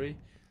jumps, are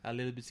a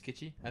little bit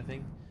sketchy. I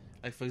think,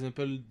 like for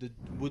example, the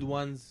wood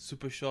ones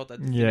super short at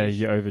the Yeah, finish.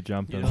 you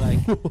overjump You them. know,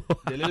 like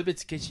they're a little bit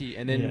sketchy,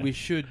 and then Yeah. we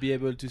should be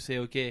able to say,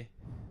 okay,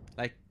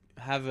 like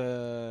have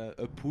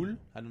a pool.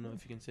 I don't know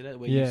if you can say that,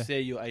 where Yeah. you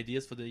say your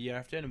ideas for the year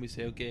after, and we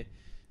say, okay,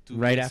 to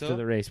Right ESO, after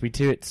the race, we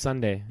do it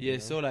Sunday. yeah. you know?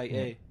 So like, Yeah.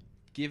 hey,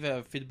 give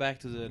a feedback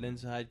to the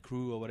Lenzerheide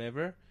crew or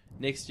whatever.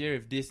 Next year,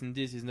 if this and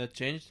this is not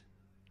changed,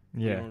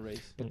 we Yeah. don't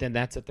race. But then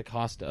that's at the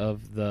cost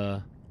of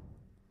the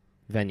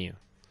venue,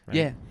 Right?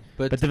 Yeah,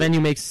 But the venue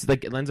makes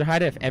like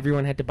Lenzerheide. If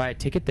everyone had to buy a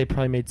ticket, they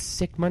probably made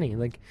sick money.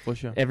 Like for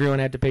sure. everyone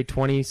had to pay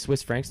 20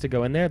 Swiss francs to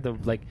go in there. The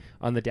like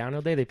on the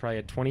downhill day, they probably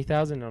had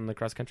 20,000. On the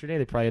cross country day,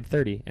 they probably had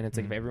 30. And it's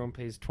like if everyone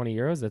pays 20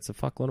 euros, that's a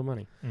fuckload of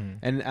money.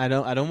 And I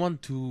don't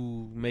want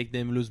to make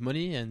them lose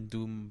money and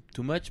do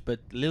too much, but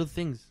little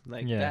things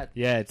like that.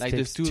 Yeah, it's Like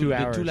takes the 2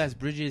 hours. two last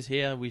bridges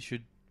here, we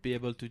should be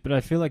able to. But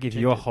I feel like if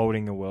change you're it.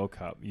 holding a World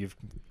Cup, you've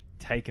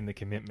taken the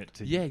commitment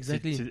to. Yeah,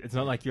 exactly. It's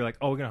not like you're like,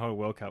 oh, we're gonna hold a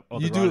World Cup.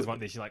 Oh, You the do- riders want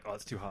this. You're like, oh,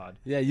 it's too hard.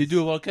 Yeah, you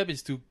do a World Cup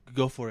is to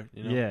go for it.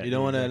 You know, Yeah, you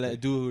don't want to exactly.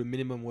 do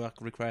minimum work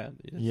required.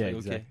 It's Yeah, like,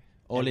 exactly. okay,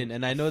 all in.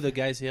 And I know the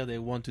guys here, they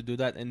want to do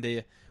that, and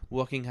they're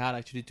working hard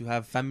actually to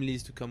have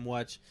families to come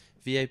watch,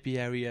 VIP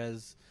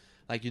areas,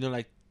 like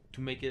like to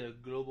make it a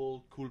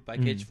global cool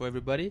package for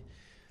everybody.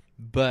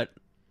 But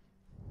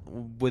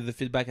with the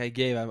feedback I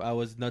gave, I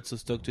was not so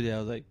stoked today. I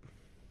was like,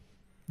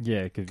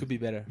 Yeah, it could be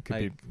better. could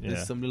Like be- there's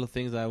yeah. some little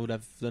things I would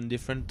have done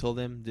different. Told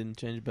them didn't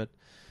change, but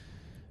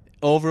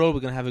overall we're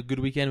gonna have a good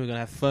weekend. We're gonna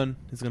have fun.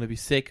 It's gonna be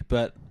sick.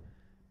 But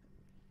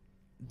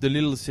the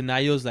little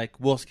scenarios, like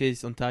worst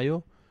case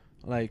Ontario,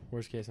 like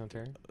Worst case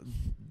Ontario.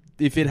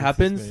 if it What's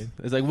happens, this mean?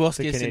 it's like worst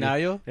It's a case Canadian-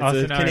 scenario. It's, Oh,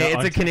 a, scenario it's a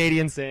Ontario.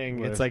 Canadian saying.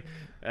 Where- It's like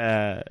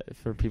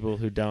for people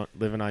who don't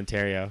live in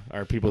Ontario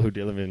or people who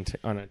do live in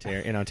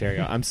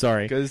Ontario. I'm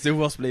sorry. Because it's the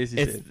worst place.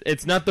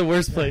 It's not the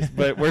worst place,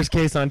 but worst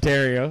case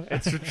Ontario.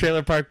 It's for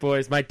Trailer Park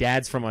Boys. My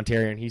dad's from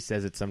Ontario, and he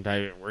says it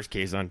sometimes. Worst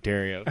case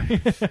Ontario.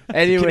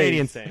 Anyway,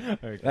 Canadian saying.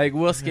 Okay. like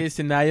worst case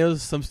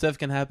scenarios, some stuff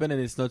can happen and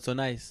it's not so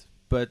nice.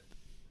 But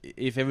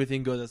if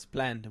everything goes as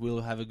planned,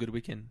 we'll have a good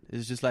weekend.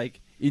 It's just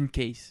like in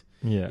case.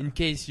 yeah. In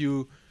case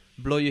you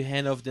blow your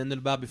hand off the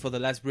handlebar before the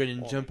last bridge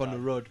and Oh jump my on the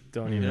God. road.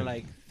 Don't You You even. know,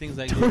 like things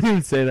like Don't this.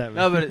 even say that.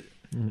 No, Man.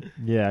 but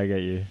Yeah, I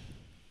get you.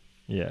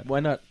 Yeah. why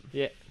not?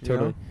 Yeah, You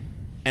totally. know?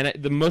 And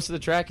the most of the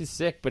track is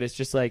sick, but it's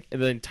just like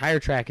the entire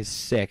track is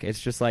sick.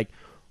 It's just like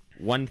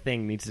one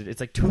thing needs to.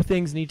 It's like two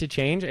things need to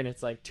change, and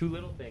it's like two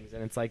little things,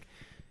 and it's like,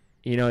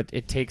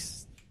 it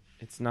takes.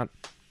 It's not.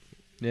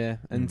 Yeah,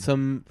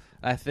 and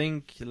I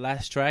think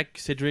last track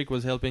Cedric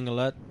was helping a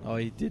lot, or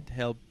he did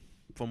help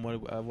from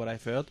what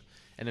I've heard,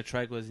 and the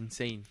track was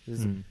insane.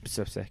 This is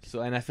so sick. So,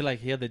 and I feel like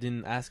here they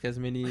didn't ask as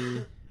many,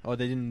 or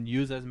they didn't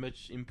use as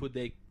much input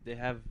they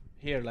have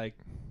here, like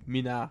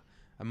Mina,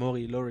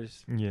 Amori,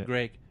 Loris, Yeah.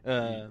 Greg,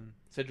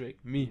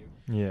 Cedric, me,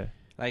 Yeah.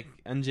 like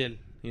Angel.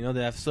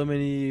 They have so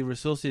many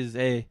resources.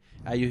 Hey,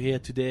 are you here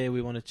today?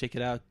 We want to check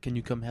it out. Can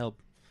you come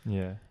help?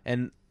 Yeah.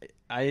 And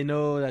I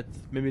know that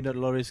maybe not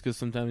Loris, because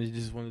sometimes he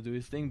just want to do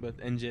his thing, but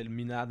Angel,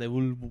 Mina, they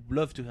will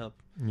love to help.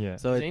 Yeah.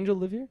 So Does Angel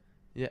live here?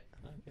 Yeah.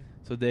 Okay.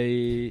 So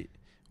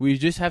we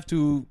just have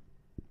to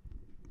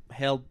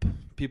help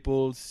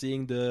people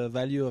seeing the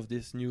value of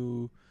this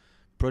new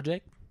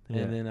project,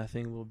 Yeah. and then I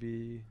think we'll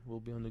be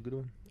on a good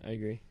one. I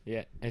agree.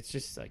 Yeah, it's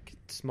just like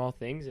small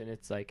things, and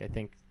it's like I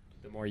think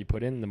the more you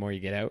put in, the more you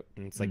get out.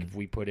 And it's like if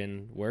we put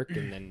in work,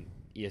 and then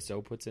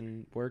ESO puts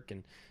in work,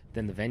 and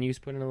then the venues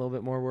put in a little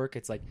bit more work,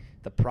 it's like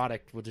the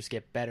product will just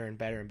get better and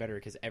better and better,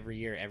 because every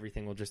year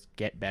everything will just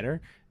get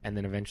better, and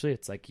then eventually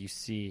it's like you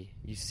see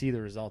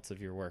the results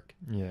of your work,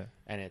 Yeah.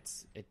 and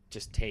it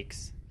just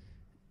takes.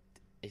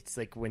 It's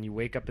like when you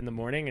wake up in the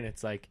morning, and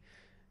it's like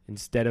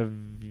instead of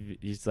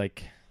it's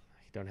like.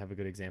 Don't have a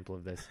good example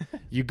of this.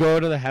 You go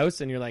to the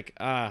house and you're like,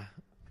 I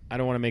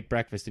don't want to make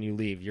breakfast, and you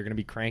leave. You're going to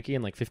be cranky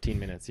in like 15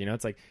 minutes.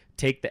 It's like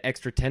take the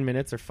extra 10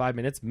 minutes or 5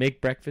 minutes,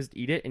 make breakfast,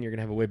 eat it, and you're going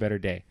to have a way better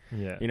day.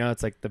 Yeah.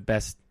 It's like the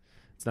best.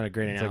 It's not a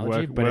great It's like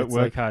analogy, work, but work, it's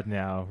work like hard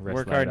now, rest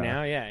work later. hard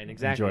now. Yeah, and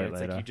exactly. Enjoy it It's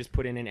later. like you just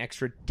put in an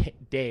extra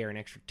day or an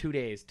extra 2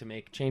 days to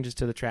make changes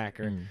to the track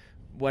or Mm.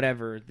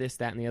 whatever, this,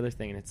 that, and the other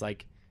thing. And it's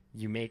like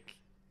you make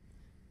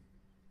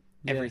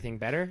everything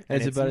better.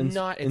 And It's about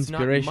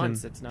inspiration. Not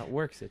months. It's not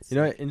works. It's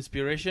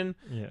Inspiration.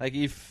 Yeah. Like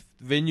if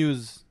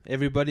venues,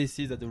 everybody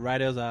sees that the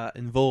riders are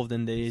involved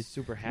and they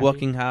super happy.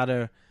 working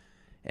harder,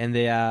 and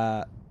they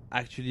are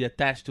actually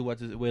attached to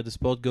where the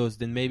sport goes,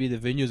 then maybe the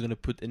venue is going to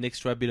put an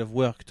extra bit of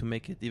work to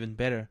make it even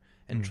better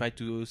and try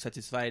to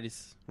satisfy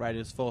this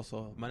rider's force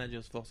or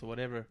manager's force or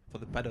whatever for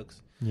the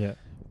paddocks. Yeah.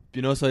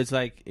 So it's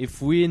like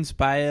if we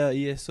inspire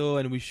ESO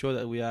and we show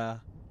that we are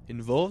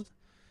involved,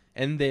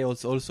 and they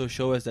also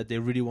show us that they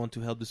really want to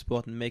help the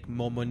sport and make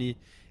more money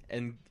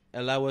and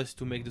allow us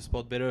to make the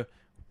sport better,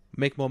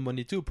 make more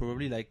money too,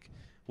 probably. Like,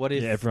 what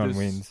if everyone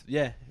wins?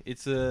 Yeah,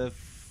 it's the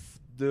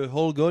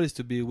whole goal is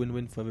to be a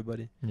win-win for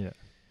everybody. Yeah.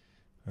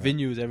 Right.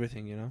 Venues,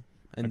 everything,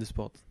 and the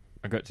sport.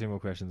 I got 2 more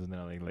questions and then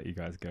I'll let you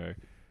guys go.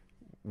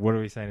 What are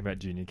we saying about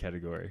junior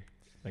category?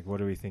 Like,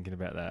 what are we thinking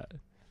about that?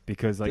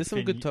 Because like There's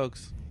some good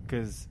talks.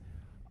 Because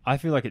I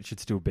feel like it should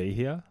still be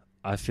here.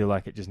 I feel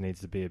like it just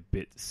needs to be a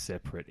bit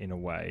separate in a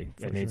way.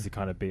 It needs to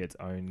kind of be its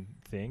own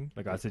thing.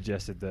 Like I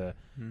suggested the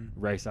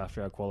race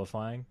after our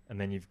qualifying, and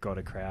then you've got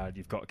a crowd,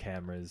 you've got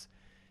cameras,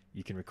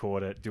 you can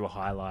record it, do a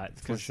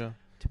highlights. For sure.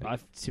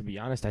 To be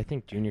honest, I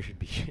think junior should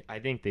be. I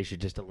think they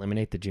should just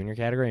eliminate the junior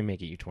category and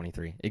make it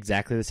U23.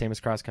 Exactly the same as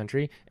cross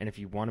country. And if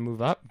you want to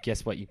move up,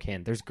 guess what? You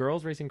can. There's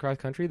girls racing cross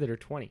country that are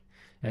 20.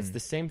 That's the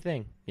same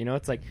thing. You know,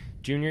 it's like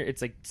junior.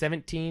 It's like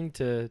 17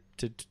 to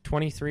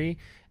 23,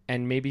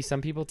 and maybe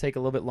some people take a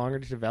little bit longer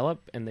to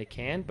develop, and they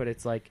can. But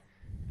it's like,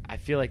 I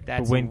feel like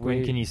that's. But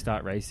when can you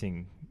start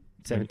racing?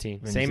 17.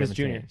 When Same you're as 17.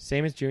 junior.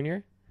 Same as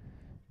junior,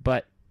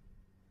 but.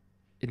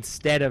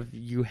 Instead of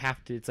you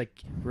have to, it's like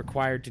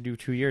required to do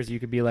 2 years. You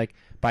could be like,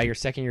 by your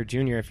second year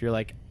junior, if you're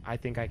like, I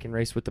think I can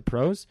race with the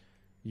pros,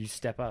 you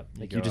step up.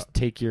 Like, you just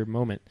take your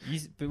moment.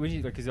 But when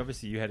you, because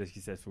obviously you had a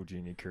successful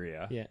junior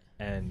career. Yeah.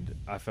 And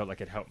I felt like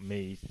it helped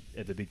me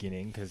at the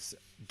beginning because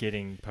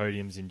getting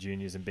podiums in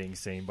juniors and being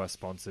seen by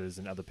sponsors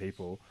and other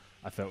people,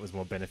 I felt was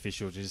more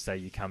beneficial to just say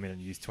you come in and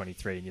use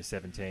 23 and you're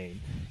 17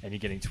 and you're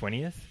getting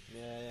 20th.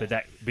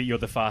 Yeah. But you're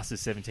the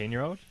fastest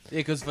 17-year-old. Yeah,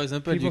 because for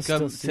example, People you come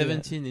still see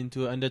 17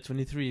 into under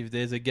 23. If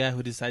there's a guy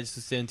who decides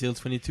to stay until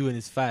 22 and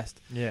is fast,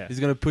 Yeah. he's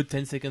gonna put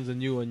 10 seconds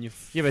on you on your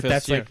Yeah, but first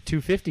that's year. like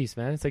 250s,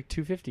 man. It's like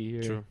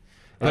 250. True. It's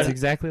But-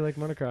 exactly like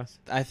motocross.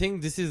 I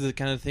think this is the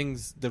kind of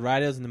things the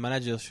riders and the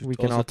managers should We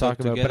can also all talk talk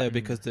about, together but-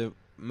 because the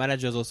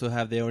managers also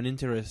have their own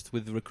interest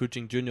with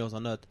recruiting juniors or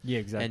not, Yeah,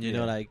 exactly. and you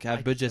know, like have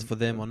I- budgets for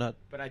them or not.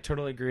 But I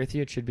totally agree with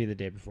you. It should be the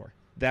day before.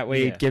 That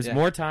way, Yeah. it gives Yeah.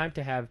 more time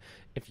to have.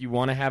 If you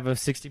want to have a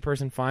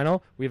 60-person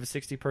final, we have a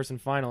 60-person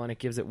final, and it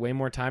gives it way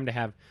more time to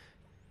have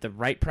the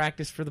right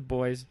practice for the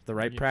boys, the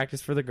right Yeah.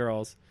 practice for the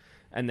girls,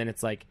 and then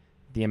it's like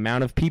the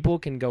amount of people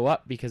can go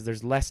up because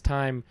there's less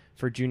time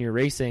for junior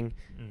racing,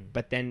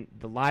 but then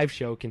the live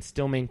show can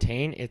still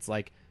maintain. It's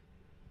like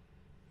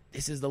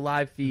this is the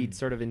live feed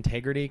sort of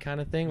integrity kind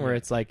of thing where Yeah.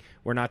 it's like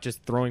we're not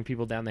just throwing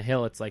people down the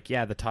hill. It's like,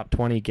 yeah, the top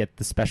 20 get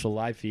the special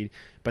live feed,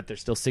 but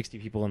there's still 60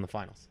 people in the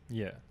finals.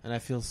 Yeah. And I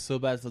feel so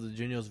bad for the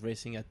juniors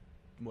racing at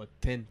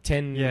 10,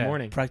 10 in the Yeah.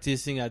 morning.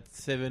 practicing at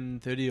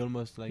 7:30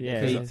 almost, like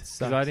Yeah, 8. it Because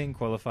sucks. I didn't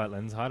qualify at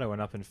Lens Hard, I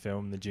went up and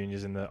filmed the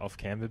juniors in the off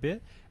cam a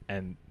bit,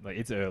 and like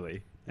it's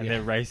early, and Yeah.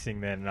 they're racing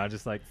then, and I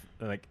just like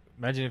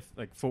imagine if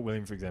like Fort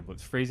William for example,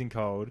 it's freezing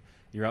cold,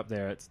 you're up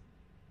there, it's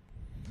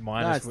No,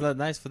 minus. it's not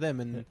nice for them,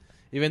 and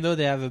even though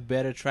they have a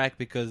better track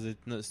because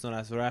it's not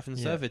as rough and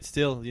Yeah. stuff, it's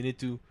still you need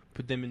to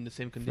put them in the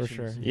same For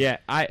conditions. sure. Yeah,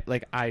 I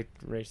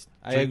raced.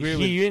 I agree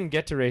with- you didn't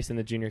get to race in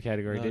the junior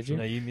category, No, did you?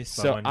 No, you missed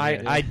by So one I,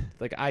 year.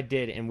 I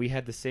did, and we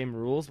had the same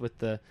rules with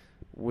the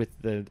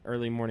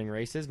early morning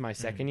races. My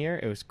second year,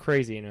 it was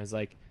crazy, and it was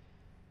like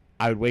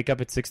I would wake up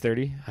at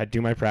 6:30, I'd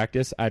do my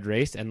practice, I'd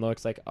race, and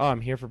Loic's like, "Oh,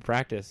 I'm here for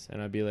practice,"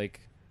 and I'd be like,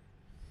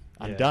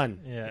 "I'm Yeah. done."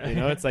 Yeah. You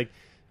know, it's like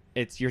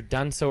you're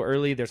done so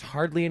early. There's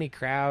hardly any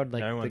crowd.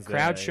 Like No the one's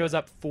crowd there, shows yeah.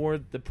 up for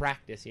the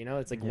practice. You know,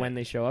 it's like Yeah. when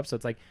they show up. So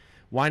it's like,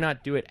 why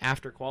not do it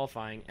after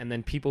qualifying? And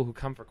then people who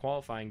come for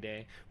qualifying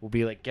day will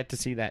be like, get to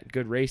see that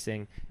good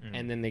racing,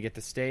 and then they get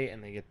to stay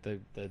and they get the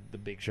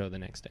big show the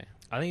next day.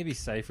 I think it'd be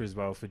safer as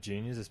well for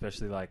juniors,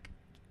 especially like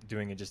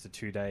doing it just a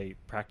 2-day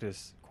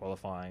practice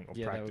qualifying or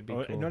Yeah, that practice, would be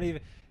or cool. not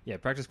even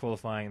practice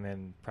qualifying and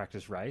then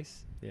practice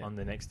race Yeah. on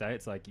the next day.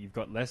 It's like you've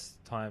got less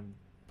time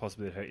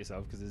possibly to hurt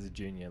yourself because as a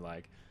junior,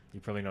 like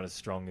you're probably not as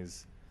strong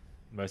as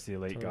most of the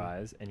elite Totally.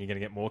 guys, and you're going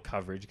to get more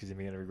coverage because if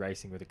you're going to be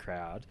racing with a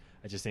crowd,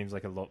 it just seems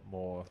like a lot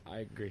more. I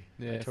agree.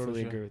 Yeah, I for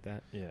totally sure. agree with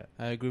that. Yeah,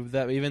 I agree with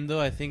that. Even though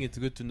I think it's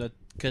good to not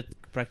cut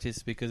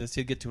practice because I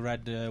still get to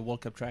ride the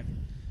World Cup track,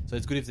 so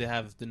it's good if they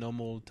have the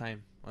normal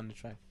time on the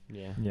track.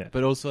 Yeah. yeah.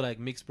 But also like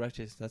mixed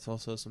practice, that's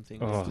also something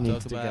Oh. to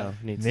Needs talk to about.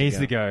 go. Needs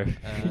to go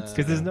Uh,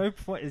 because there's no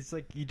point. It's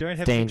like you don't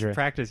have dangerous. mixed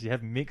practice. You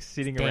have mixed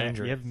sitting It's around.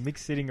 dangerous. You have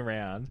mixed sitting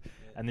around,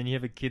 and then you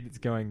have a kid that's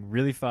going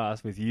really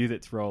fast with you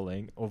that's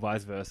rolling, or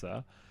vice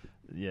versa.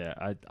 Yeah,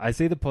 I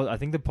see I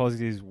think the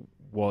positives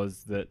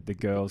was that the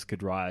girls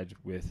could ride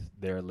with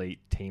their elite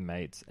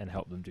teammates and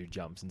help them do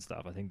jumps and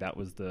stuff. I think that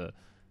was the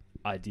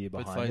idea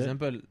behind But for it.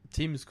 example,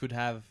 teams could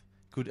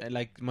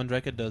like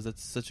Mondraker does.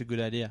 That's such a good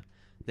idea.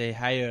 They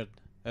hired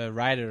a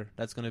rider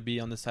that's going to be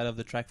on the side of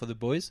the track for the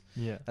boys.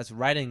 Yeah, That's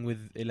riding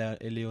with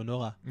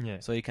Eleonora. yeah.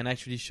 So you can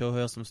actually show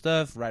her some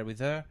stuff, ride with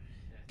her,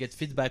 get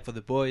feedback for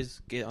the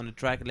boys, get on the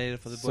track later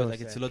for the boys. So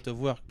Like it's a sick. lot of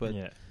work, but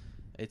yeah.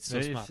 it's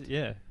so smart.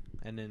 Yeah,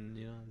 And then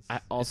it's, I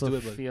it's also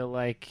doable. feel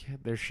like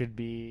there should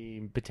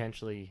be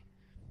potentially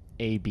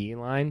A-B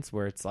lines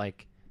where it's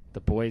like the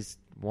boys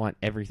want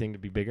everything to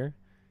be bigger,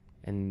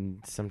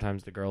 and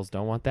sometimes the girls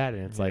don't want that,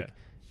 and it's like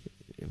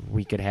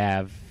we could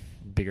have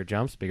bigger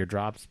jumps, bigger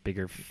drops,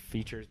 bigger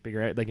features,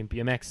 bigger like in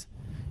BMX,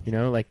 you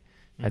know, like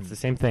that's the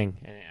same thing.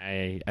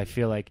 And I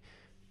feel like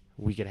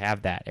we could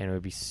have that, and it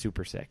would be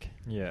super sick.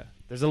 yeah.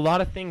 There's a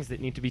lot of things that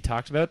need to be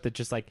talked about that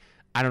just like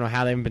I don't know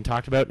how they haven't been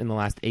talked about in the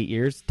last 8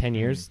 years, 10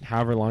 years,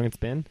 however long it's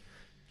been.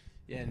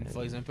 Yeah, and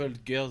for example,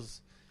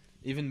 girls,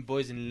 even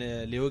boys in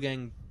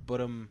Leogang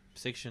bottom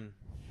section,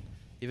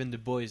 even the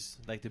boys,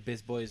 like the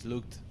best boys,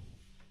 looked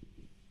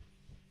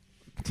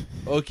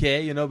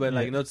okay, but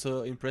like not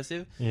so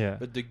impressive. Yeah.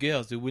 But the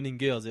girls, the winning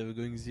girls, they were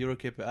going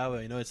 0k per hour.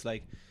 It's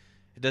like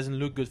it doesn't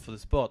look good for the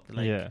sport.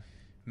 Like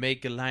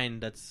make a line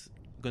that's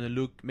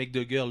gonna make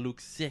the girl look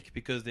sick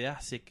because they are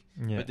sick.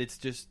 Yeah. But it's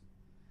just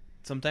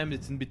sometimes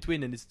it's in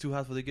between and it's too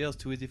hard for the girls,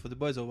 too easy for the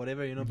boys, or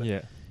whatever, you know. But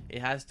Yeah.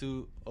 it has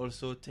to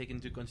also take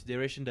into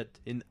consideration that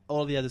in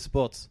all the other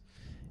sports,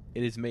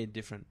 it is made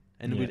different.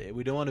 And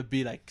we don't want to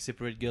be like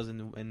separate girls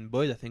and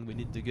boys. I think we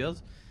need the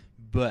girls,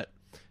 but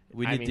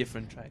we need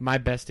different tracks. My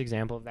best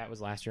example of that was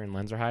last year in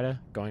Lenzerheide,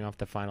 going off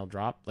the final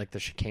drop. Like the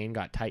chicane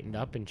got tightened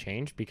up and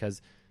changed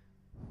because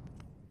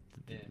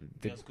the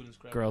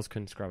girls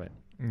couldn't scrub it.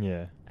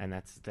 Yeah. And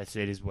that's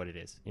it is what it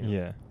is. You know?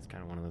 Yeah. It's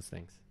kind of one of those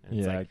things. And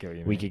it's Yeah, I like, get what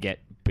you we mean. could get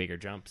bigger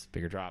jumps,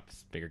 bigger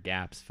drops, bigger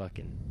gaps,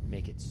 fucking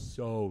make it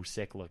so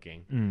sick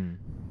looking. Mm.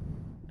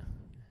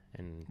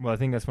 And Well, I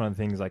think that's one of the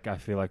things. Like, I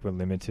feel like we're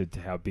limited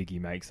to how big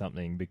you make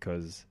something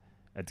because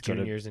it's got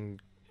the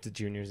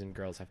juniors and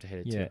girls have to hit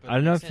it Yeah, too. I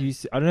don't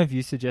know if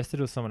you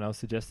suggested or someone else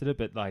suggested it,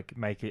 but like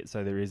make it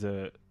so there is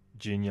a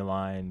junior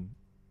line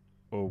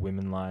or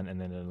women line and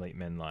then an elite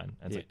men line.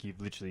 And it's like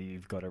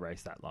you've got to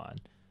race that line.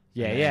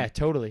 Yeah,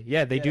 totally.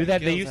 Yeah, they do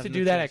that. They used to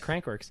do that at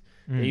Crankworks.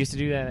 Mm. They used to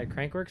do that at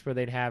Crankworks where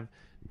they'd have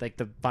like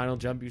the final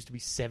jump used to be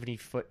 70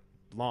 foot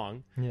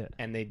long. Yeah.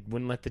 And they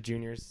wouldn't let the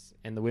juniors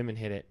and the women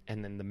hit it,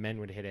 and then the men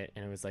would hit it,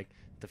 and it was like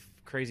the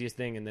craziest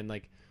thing. And then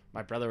like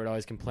my brother would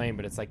always complain,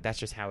 but it's like that's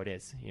just how it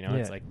is, you know.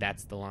 Yeah. It's like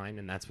that's the line,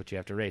 and that's what you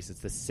have to race.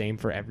 It's the same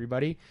for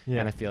everybody, Yeah.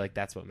 and I feel like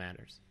that's what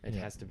matters. It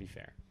has to be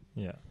fair.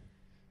 Yeah.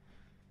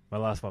 My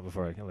last one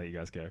before I can let you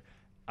guys go.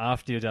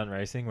 After you're done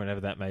racing,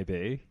 whenever that may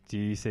be, do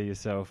you see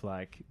yourself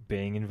like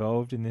being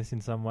involved in this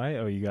in some way,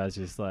 or you guys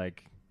just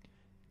like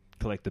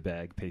collect the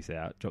bag, peace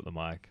out, drop the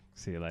mic,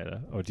 see you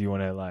later, or do you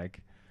want to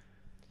like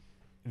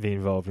be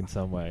involved in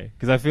some way?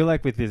 Because I feel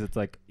like with this, it's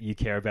like you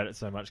care about it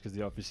so much because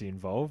you're obviously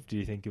involved. Do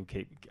you think you'll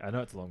keep? I know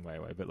it's a long way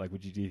away, but like,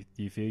 do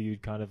you feel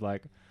you'd kind of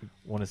like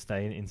want to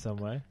stay in some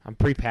way? I'm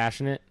pretty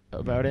passionate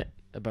about it,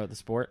 about the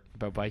sport,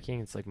 about biking.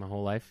 It's like my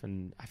whole life,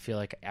 and I feel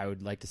like I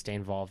would like to stay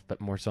involved, but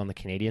more so on the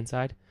Canadian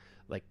side,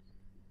 like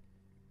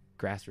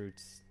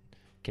grassroots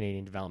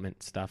Canadian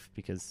development stuff,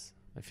 because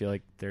I feel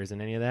like there isn't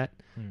any of that.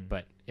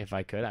 But if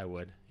I could, I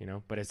would, you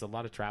know. But it's a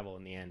lot of travel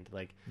in the end.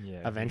 Like,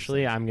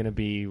 eventually I'm going to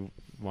be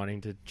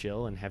wanting to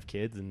chill and have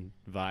kids and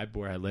vibe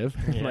where I live.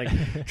 Yeah.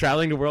 Like,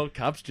 traveling to World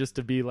Cups just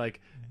to be,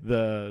 like,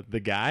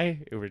 the guy,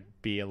 it would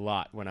be a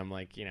lot when I'm,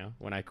 like, you know,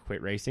 when I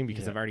quit racing,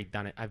 because I've already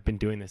done it. I've been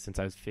doing this since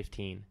I was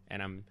 15,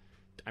 and I'm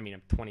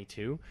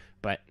 22,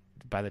 but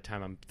by the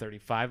time I'm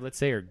 35, let's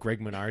say, or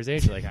Greg Menard's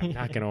age, like, I'm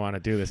not going to want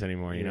to do this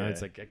anymore, you know?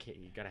 It's like,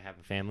 you got to have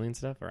a family and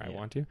stuff, or I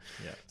want to.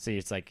 Yeah. So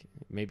it's like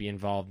maybe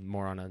involved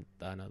more on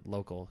a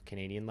local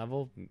Canadian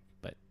level,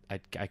 but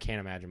I can't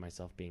imagine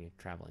myself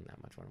traveling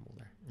that much when I'm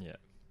older. Yeah.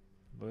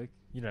 Like,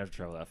 you don't have to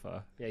travel that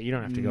far. Yeah, you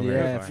don't have to go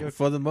very far.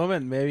 For the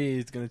moment, maybe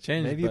it's going to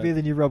change. Maybe you'll be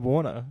the new Rob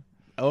Warner.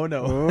 Oh,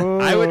 no. Oh.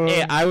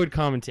 I would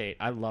commentate.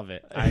 I love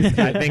it.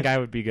 I think I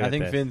would be good I at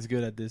think this. Finn's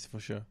good at this for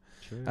sure.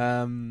 True.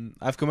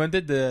 I've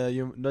commented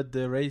not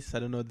the race. I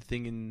don't know, the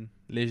thing in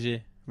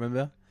Léger.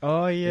 Remember?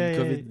 Oh yeah,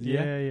 in COVID,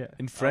 yeah.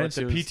 In French,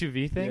 the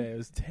P2V thing. Yeah, it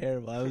was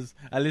terrible.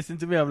 I listened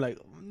to me. I'm like,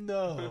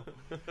 no,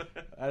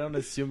 I don't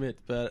assume it.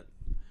 But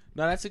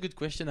no, that's a good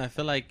question. I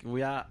feel like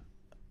we are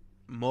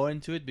more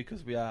into it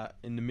because we are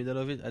in the middle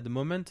of it at the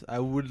moment. I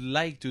would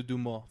like to do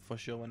more for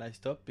sure when I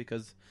stop,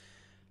 because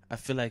I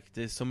feel like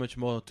there's so much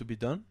more to be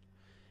done.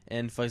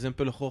 And for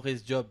example,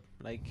 Jorge's job,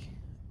 like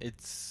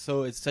it's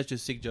such a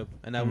sick job,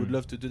 and I would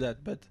love to do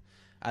that, but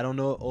I don't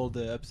know all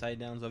the upside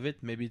downs of it.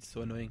 Maybe it's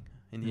so annoying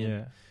in the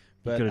end.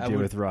 But you got to deal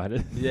with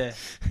riders. Yeah,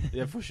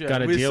 for sure. Got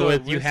to deal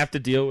with. You have to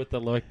deal with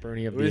the Loic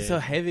Bruni of the. We're so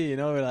heavy, you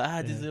know. We're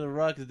like, this little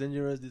rock is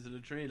dangerous. This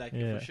little tree, like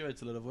for sure,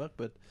 it's a lot of work.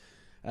 But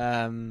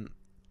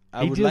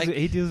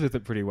he deals with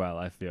it pretty well.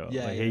 I feel.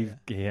 Yeah,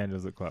 like he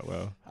handles it quite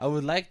well. I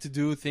would like to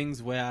do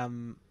things where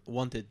I'm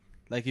wanted.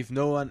 Like if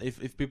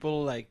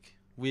people like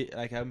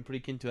I'm pretty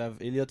keen to have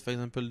Elliot, for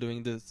example,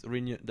 doing this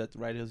that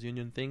riders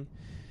union thing.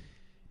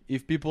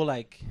 If people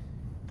like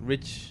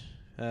reach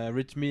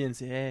me and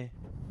say, hey,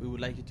 we would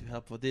like you to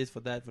help for this, for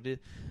that, for this,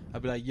 I'll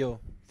be like,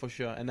 yo, for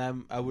sure. And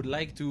I would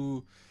like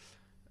to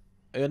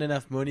earn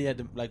enough money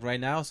right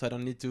now, so I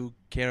don't need to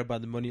care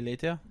about the money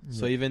later. Yeah.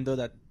 So even though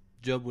that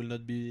job will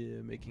not be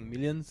making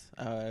millions,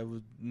 I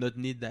would not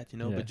need that, you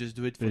know. But just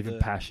do it for the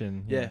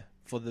passion.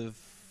 For the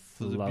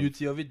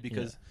beauty of it,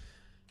 because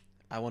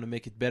I want to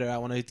make it better. I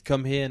want to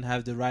come here and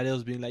have the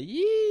riders being like,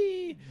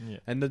 yee,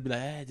 and not be like,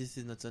 hey, this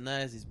is not so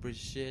nice, it's pretty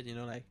shit, you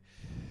know. Like,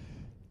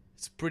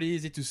 it's pretty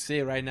easy to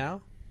say right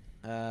now.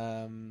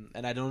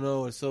 And I don't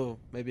know, so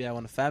maybe I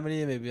want a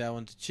family, maybe I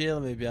want to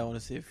chill, maybe I want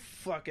to say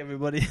fuck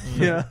everybody.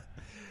 Yeah.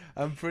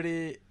 I'm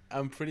pretty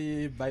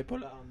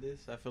bipolar on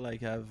this. I feel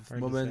like I have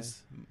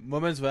moments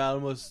where I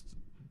almost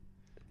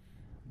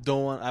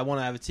don't want. I want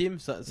to have a team.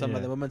 So some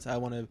other moments I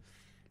want to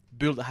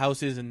build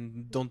houses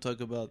and don't talk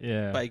about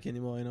bike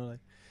anymore. You know,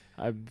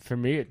 like for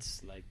me,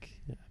 it's like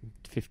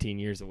 15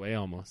 years away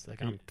almost.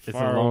 Like I'm it's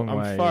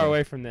far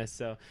away from this,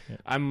 so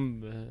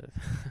I'm.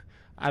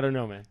 I don't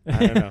know, man.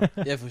 I don't know.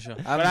 Yeah, for sure.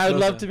 But I would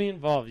love to be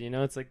involved. You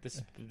know, it's like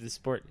the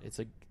sport. It's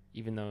like,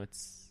 even though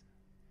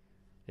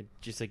it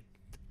just like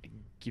it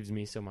gives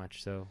me so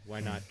much. So why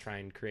not try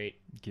and create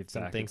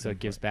something so it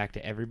gives back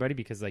to everybody?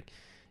 Because like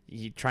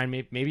you try and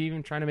maybe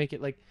even trying to make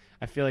it like,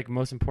 I feel like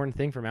most important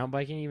thing for mountain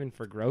biking, even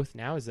for growth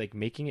now, is like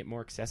making it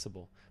more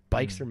accessible.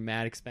 Bikes are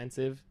mad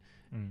expensive.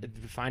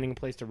 Finding a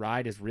place to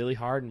ride is really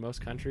hard in most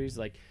countries.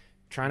 Like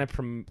trying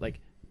to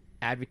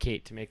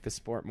advocate to make the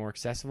sport more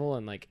accessible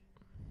and like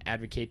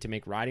advocate to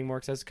make riding more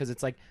accessible, because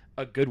it's like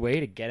a good way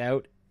to get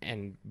out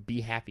and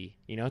be happy.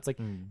 You know, it's like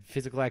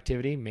physical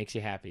activity makes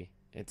you happy.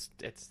 It's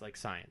like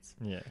science.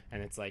 Yeah.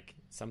 And it's like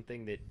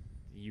something that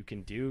you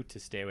can do to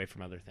stay away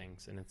from other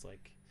things. And it's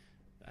like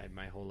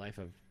my whole life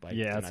I've biked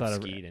and I've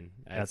skied. And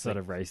outside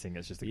of racing,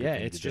 it's just a good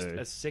thing it's to just do.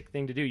 a sick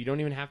thing to do. You don't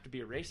even have to be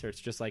a racer. It's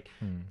just like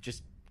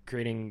just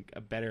creating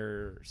a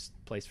better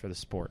place for the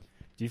sport.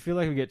 Do you feel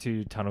like we get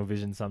too tunnel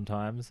vision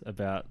sometimes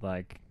about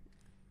like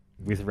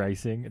with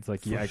racing? It's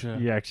like you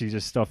actually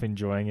just stop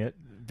enjoying it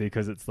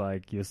because it's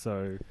like you're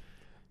so...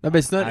 No, but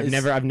it's not.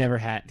 I've never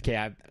had. Okay,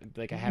 I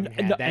haven't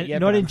had that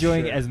yet. Not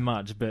enjoying it as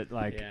much, but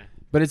like. Yeah.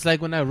 But it's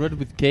like when I rode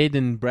with Cade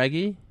and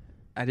Braggy,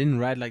 I didn't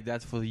ride like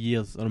that for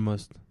years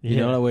almost. You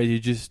know, where you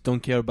just don't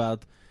care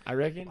about. I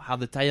reckon how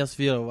the tires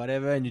feel or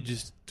whatever, and you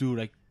just do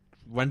like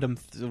random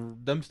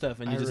dumb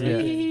stuff, and you just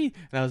and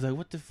I was like,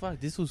 what the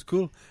fuck? This was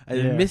cool. I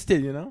missed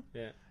it, you know.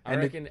 Yeah. I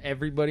reckon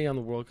everybody on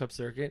the World Cup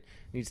circuit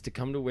needs to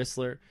come to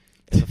Whistler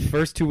in the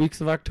first 2 weeks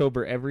of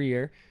October every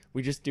year.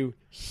 We just do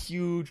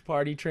huge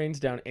party trains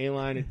down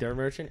A-Line at Dirt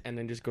Merchant and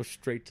then just go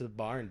straight to the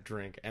bar and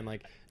drink. And,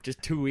 like,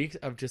 just 2 weeks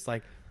of just,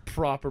 like,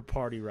 proper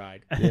party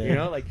ride. Yeah. You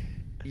know? Like,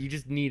 you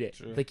just need it.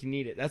 True. Like, you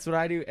need it. That's what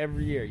I do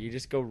every year. You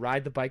just go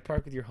ride the bike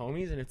park with your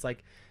homies, and it's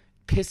like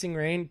pissing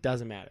rain,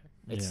 doesn't matter.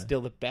 It's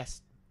still the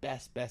best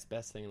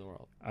thing in the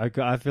world.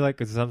 I feel like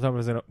 'cause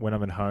sometimes when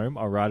I'm at home,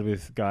 I'll ride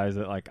with guys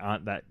that, like,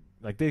 aren't that...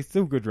 Like, they're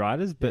still good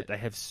riders, but they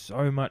have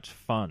so much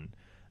fun.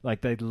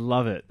 Like, they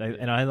love it.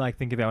 And I, like,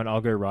 think about when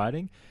I'll go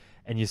riding...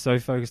 And you're so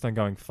focused on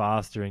going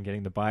faster and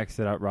getting the bike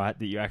set up right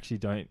that you actually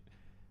don't,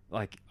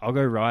 like, I'll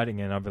go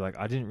riding and I'll be like,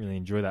 I didn't really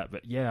enjoy that,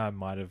 but yeah, I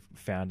might have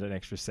found an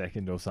extra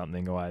second or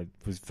something, or I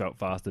felt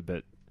faster,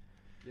 but...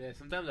 Yeah,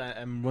 sometimes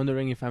I'm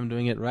wondering if I'm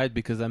doing it right,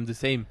 because I'm the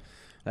same.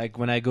 Like,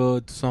 when I go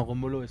to San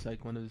Romolo, it's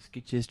like one of the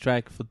sketchiest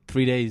track for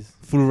 3 days,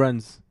 full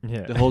runs,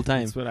 the whole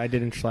time. That's what I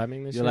did in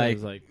Schladming this year. I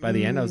was like, by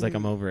the end, I was like,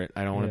 I'm over it.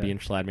 I don't want to be in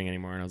Schladming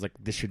anymore. And I was like,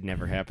 this should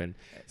never happen.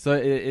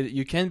 So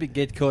you can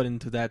get caught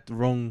into that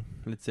wrong,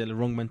 let's say, the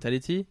wrong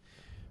mentality.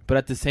 But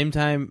at the same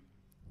time,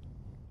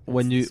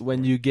 when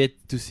you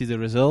get to see the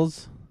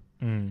results,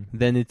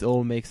 then it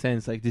all makes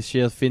sense. Like this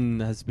year, Finn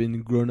has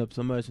been grown up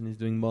so much, and he's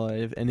doing more,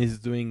 and he's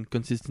doing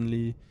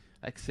consistently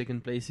like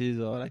second places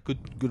or like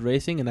good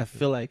racing. And I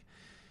feel like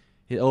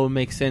it all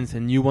makes sense,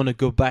 and you want to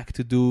go back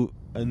to do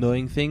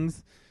annoying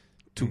things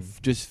to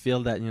just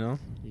feel that, you know.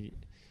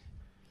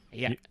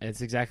 Yeah,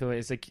 it's exactly what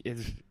it's like.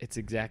 It's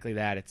exactly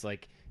that. It's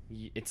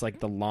like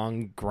the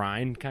long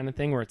grind kind of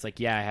thing where it's like,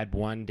 yeah, I had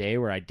one day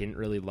where I didn't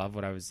really love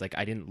what I was like.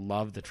 I didn't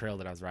love the trail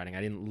that I was riding. I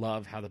didn't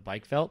love how the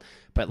bike felt,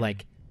 but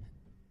like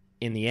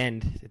in the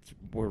end,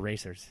 we're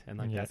racers, and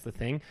like that's the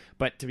thing.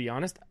 But to be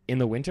honest, in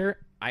the winter,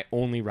 I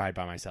only ride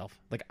by myself.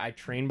 Like I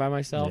train by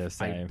myself. Yeah,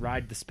 same. I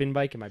ride the spin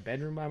bike in my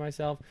bedroom by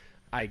myself.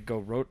 I go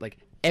road, like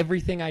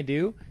everything I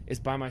do is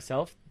by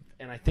myself,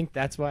 and I think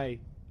that's why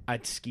I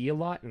ski a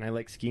lot and I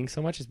like skiing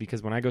so much, is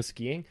because when I go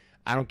skiing,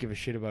 I don't give a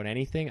shit about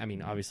anything. I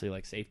mean, obviously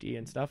like safety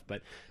and stuff,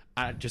 but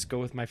I just go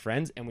with my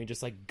friends and we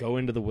just like go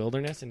into the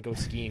wilderness and go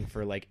skiing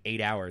for like 8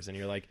 hours, and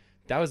you're like,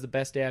 that was the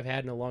best day I've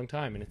had in a long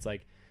time. And it's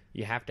like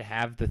you have to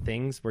have the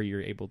things where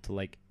you're able to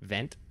like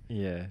vent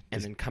and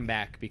then come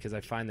back, because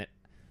I find that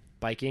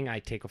biking, I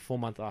take a full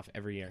month off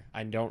every year.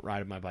 I don't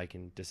ride my bike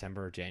in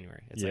December or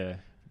January. It's like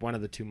one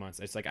of the 2 months.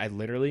 It's like I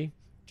literally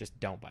just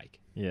don't bike.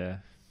 Yeah.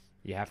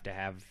 You have to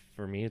have,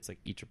 for me, it's like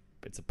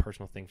it's a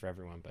personal thing for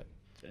everyone, but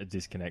a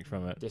disconnect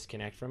from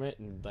it.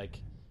 And like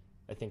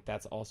I think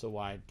that's also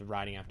why the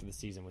riding after the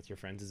season with your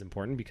friends is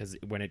important, because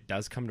when it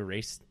does come to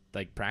race,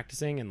 like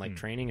practicing and like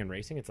training and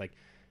racing, it's like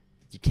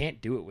you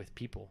can't do it with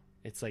people.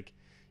 It's like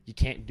you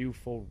can't do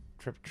full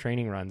trip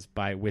training runs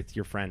with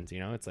your friends, you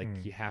know? It's like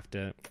you have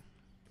to.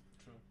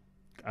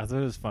 I thought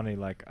it was funny,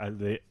 like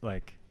the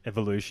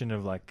evolution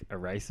of like a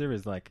racer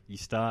is like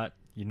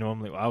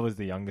I was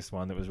the youngest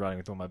one that was riding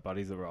with all my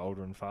buddies that were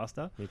older and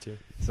faster. Me too.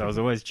 So I was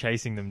always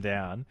chasing them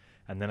down,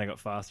 and then I got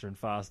faster and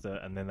faster,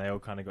 and then they all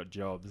kind of got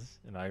jobs,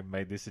 and I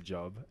made this a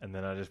job, and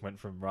then I just went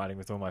from riding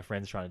with all my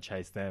friends trying to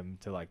chase them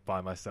to like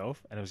by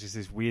myself, and it was just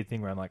this weird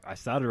thing where I'm like, I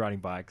started riding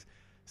bikes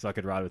so I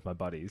could ride with my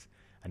buddies,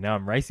 and now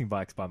I'm racing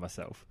bikes by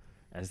myself.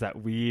 And it's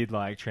that weird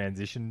like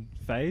transition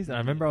phase. And I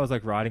remember I was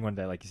like riding one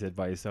day, like you said,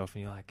 by yourself,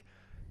 and you're like,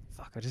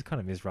 fuck, I just kind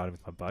of miss riding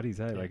with my buddies,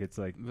 eh? Like it's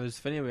like... But it's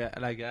funny,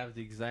 I have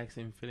the exact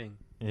same feeling.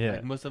 Yeah.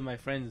 Like most of my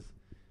friends,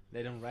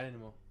 they don't ride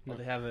anymore. Or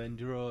they have an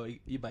enduro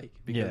e-bike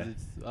because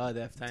they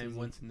have time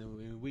once in a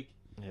week.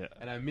 Yeah.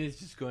 And I miss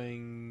just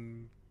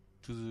going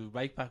to the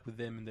bike park with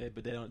them,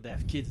 but they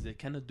have kids. They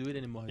cannot do it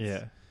anymore.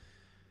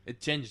 It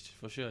changed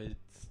for sure.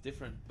 It's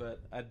different.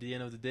 But at the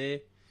end of the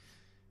day,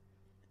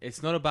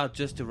 it's not about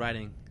just the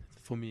riding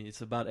for me.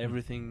 It's about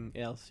everything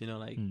else, you know,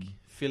 like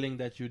feeling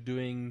that you're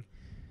doing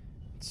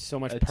so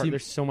much. a team-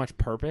 There's so much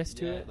purpose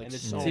to Yeah, it. Like and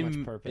it's so a team.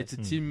 much purpose. It's a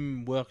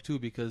teamwork too,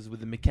 because with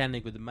the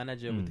mechanic, with the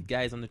manager, with the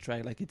guys on the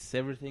track, like it's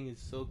everything is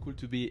so cool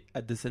to be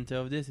at the center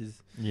of this.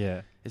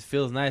 Yeah. It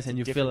feels nice, It's and a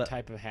you different feel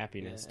type of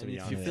happiness. To and be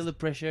if honest, you feel the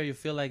pressure, you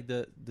feel like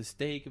the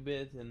stake a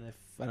bit, and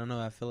I don't know,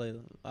 I feel like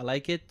I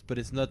like it, but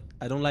it's not.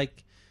 I don't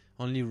like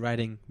only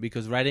riding,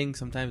 because riding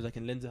sometimes, like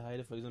in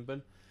Lenzerheide, for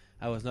example,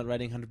 I was not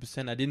riding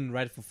 100%. I didn't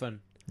ride for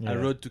fun. I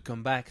rode to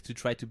come back to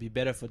try to be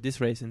better for this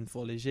race and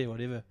for Léger,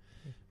 whatever.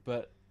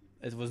 But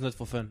it was not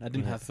for fun. I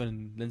didn't have fun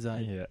in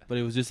Lenzerheide. Yeah. But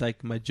it was just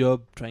like my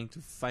job, trying to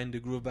find the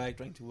groove back,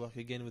 trying to work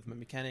again with my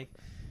mechanic.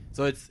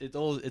 So it's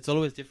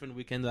always different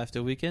weekend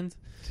after weekend.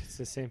 it's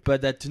the same.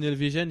 But that tunnel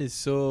vision is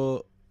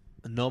so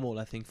normal,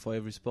 I think, for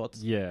every sport.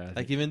 Yeah.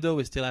 Like even though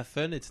we still have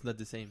fun, it's not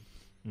the same.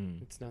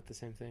 It's not the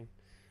same thing.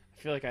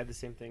 I feel like I had the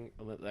same thing.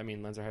 I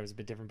mean, Lenzerheide was a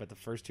bit different, but the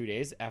first 2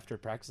 days after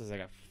practice, I was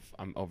like,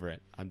 I'm over it.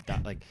 I'm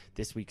done. Like,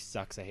 this week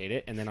sucks. I hate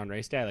it. And then on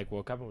race day, I like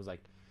woke up and was like,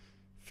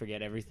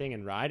 forget everything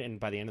and ride. And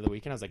by the end of the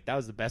weekend, I was like, that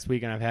was the best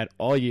weekend I've had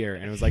all year.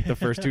 And it was like the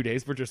first 2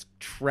 days were just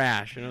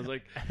trash. And I was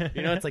like,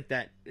 it's like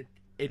that.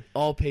 It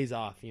all pays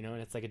off, and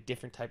it's like a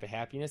different type of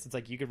happiness. It's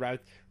like you could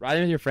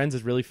riding with your friends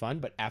is really fun,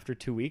 but after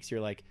 2 weeks,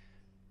 you're like,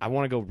 I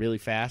want to go really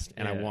fast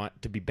and I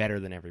want to be better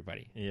than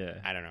everybody. Yeah.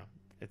 I don't know.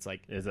 It's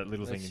like There's that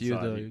little That's thing you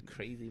inside. though, you're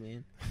crazy,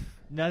 man.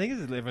 No, I think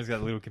it's everyone's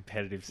got a little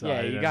competitive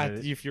side. you got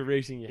if you're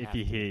racing, if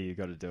you're here, you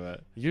got to do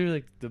it. you're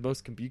like the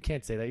most. You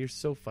can't say that. You're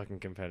so fucking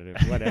competitive.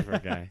 Whatever,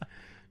 guy.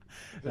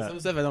 There's some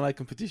stuff I don't like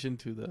competition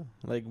too, though.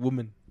 Like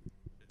women.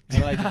 I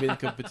don't like to be in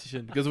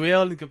competition, because we're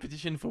all in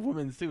competition for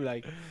women too.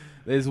 Like,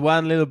 there's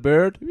one little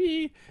bird,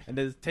 and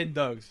there's 10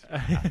 dogs,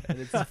 and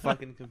it's a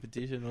fucking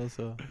competition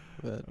also.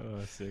 But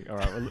Oh, sick. All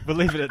right, we'll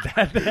leave it at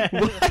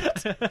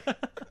that.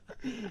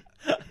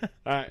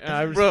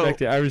 I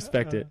respect it. I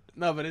respect it.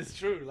 no, but it's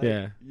true. Like,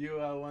 Yeah. you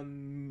are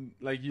one.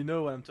 Like, you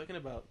know what I'm talking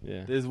about.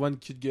 Yeah. There's one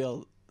cute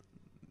girl,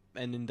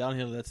 and in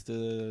downhill, that's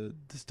the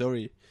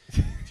story.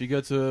 If you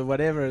go to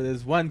whatever,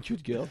 there's one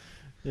cute girl,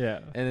 Yeah.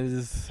 and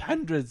there's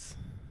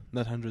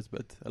not hundreds,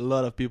 but a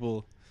lot of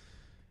people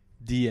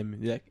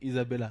DM like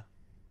Isabella,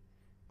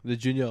 the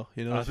junior,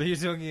 I thought you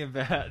were talking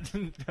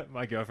about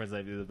my girlfriend's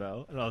name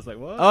Isabel, and I was like,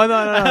 what? Oh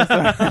no,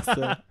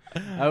 sorry.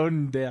 I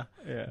wouldn't dare.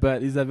 Yeah.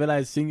 But Isabella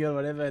is single,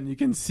 whatever, and you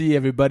can see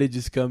everybody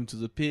just come to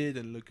the pit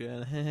and look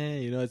around.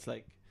 It's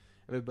like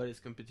everybody's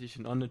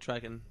competition on the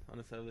track and on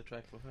the side of the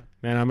track for her.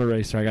 Man, I'm a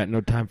racer. I got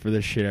no time for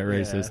this shit at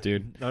races,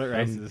 dude. Not at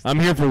races. I'm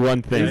here for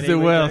one thing. It's the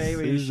wealth. Eat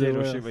where you It's the shit or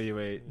wealth. shit where you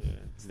eat.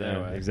 Stay Yeah,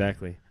 away.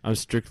 exactly. I'm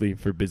strictly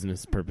for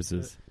business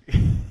purposes.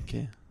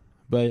 Okay,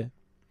 but yeah,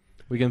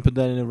 we can put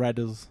that in the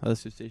Riders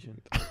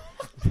Association.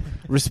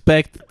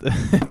 Respect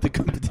the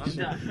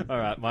competition. All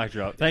right, mic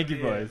drop. Thank you,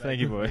 boys.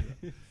 Thank you, boys.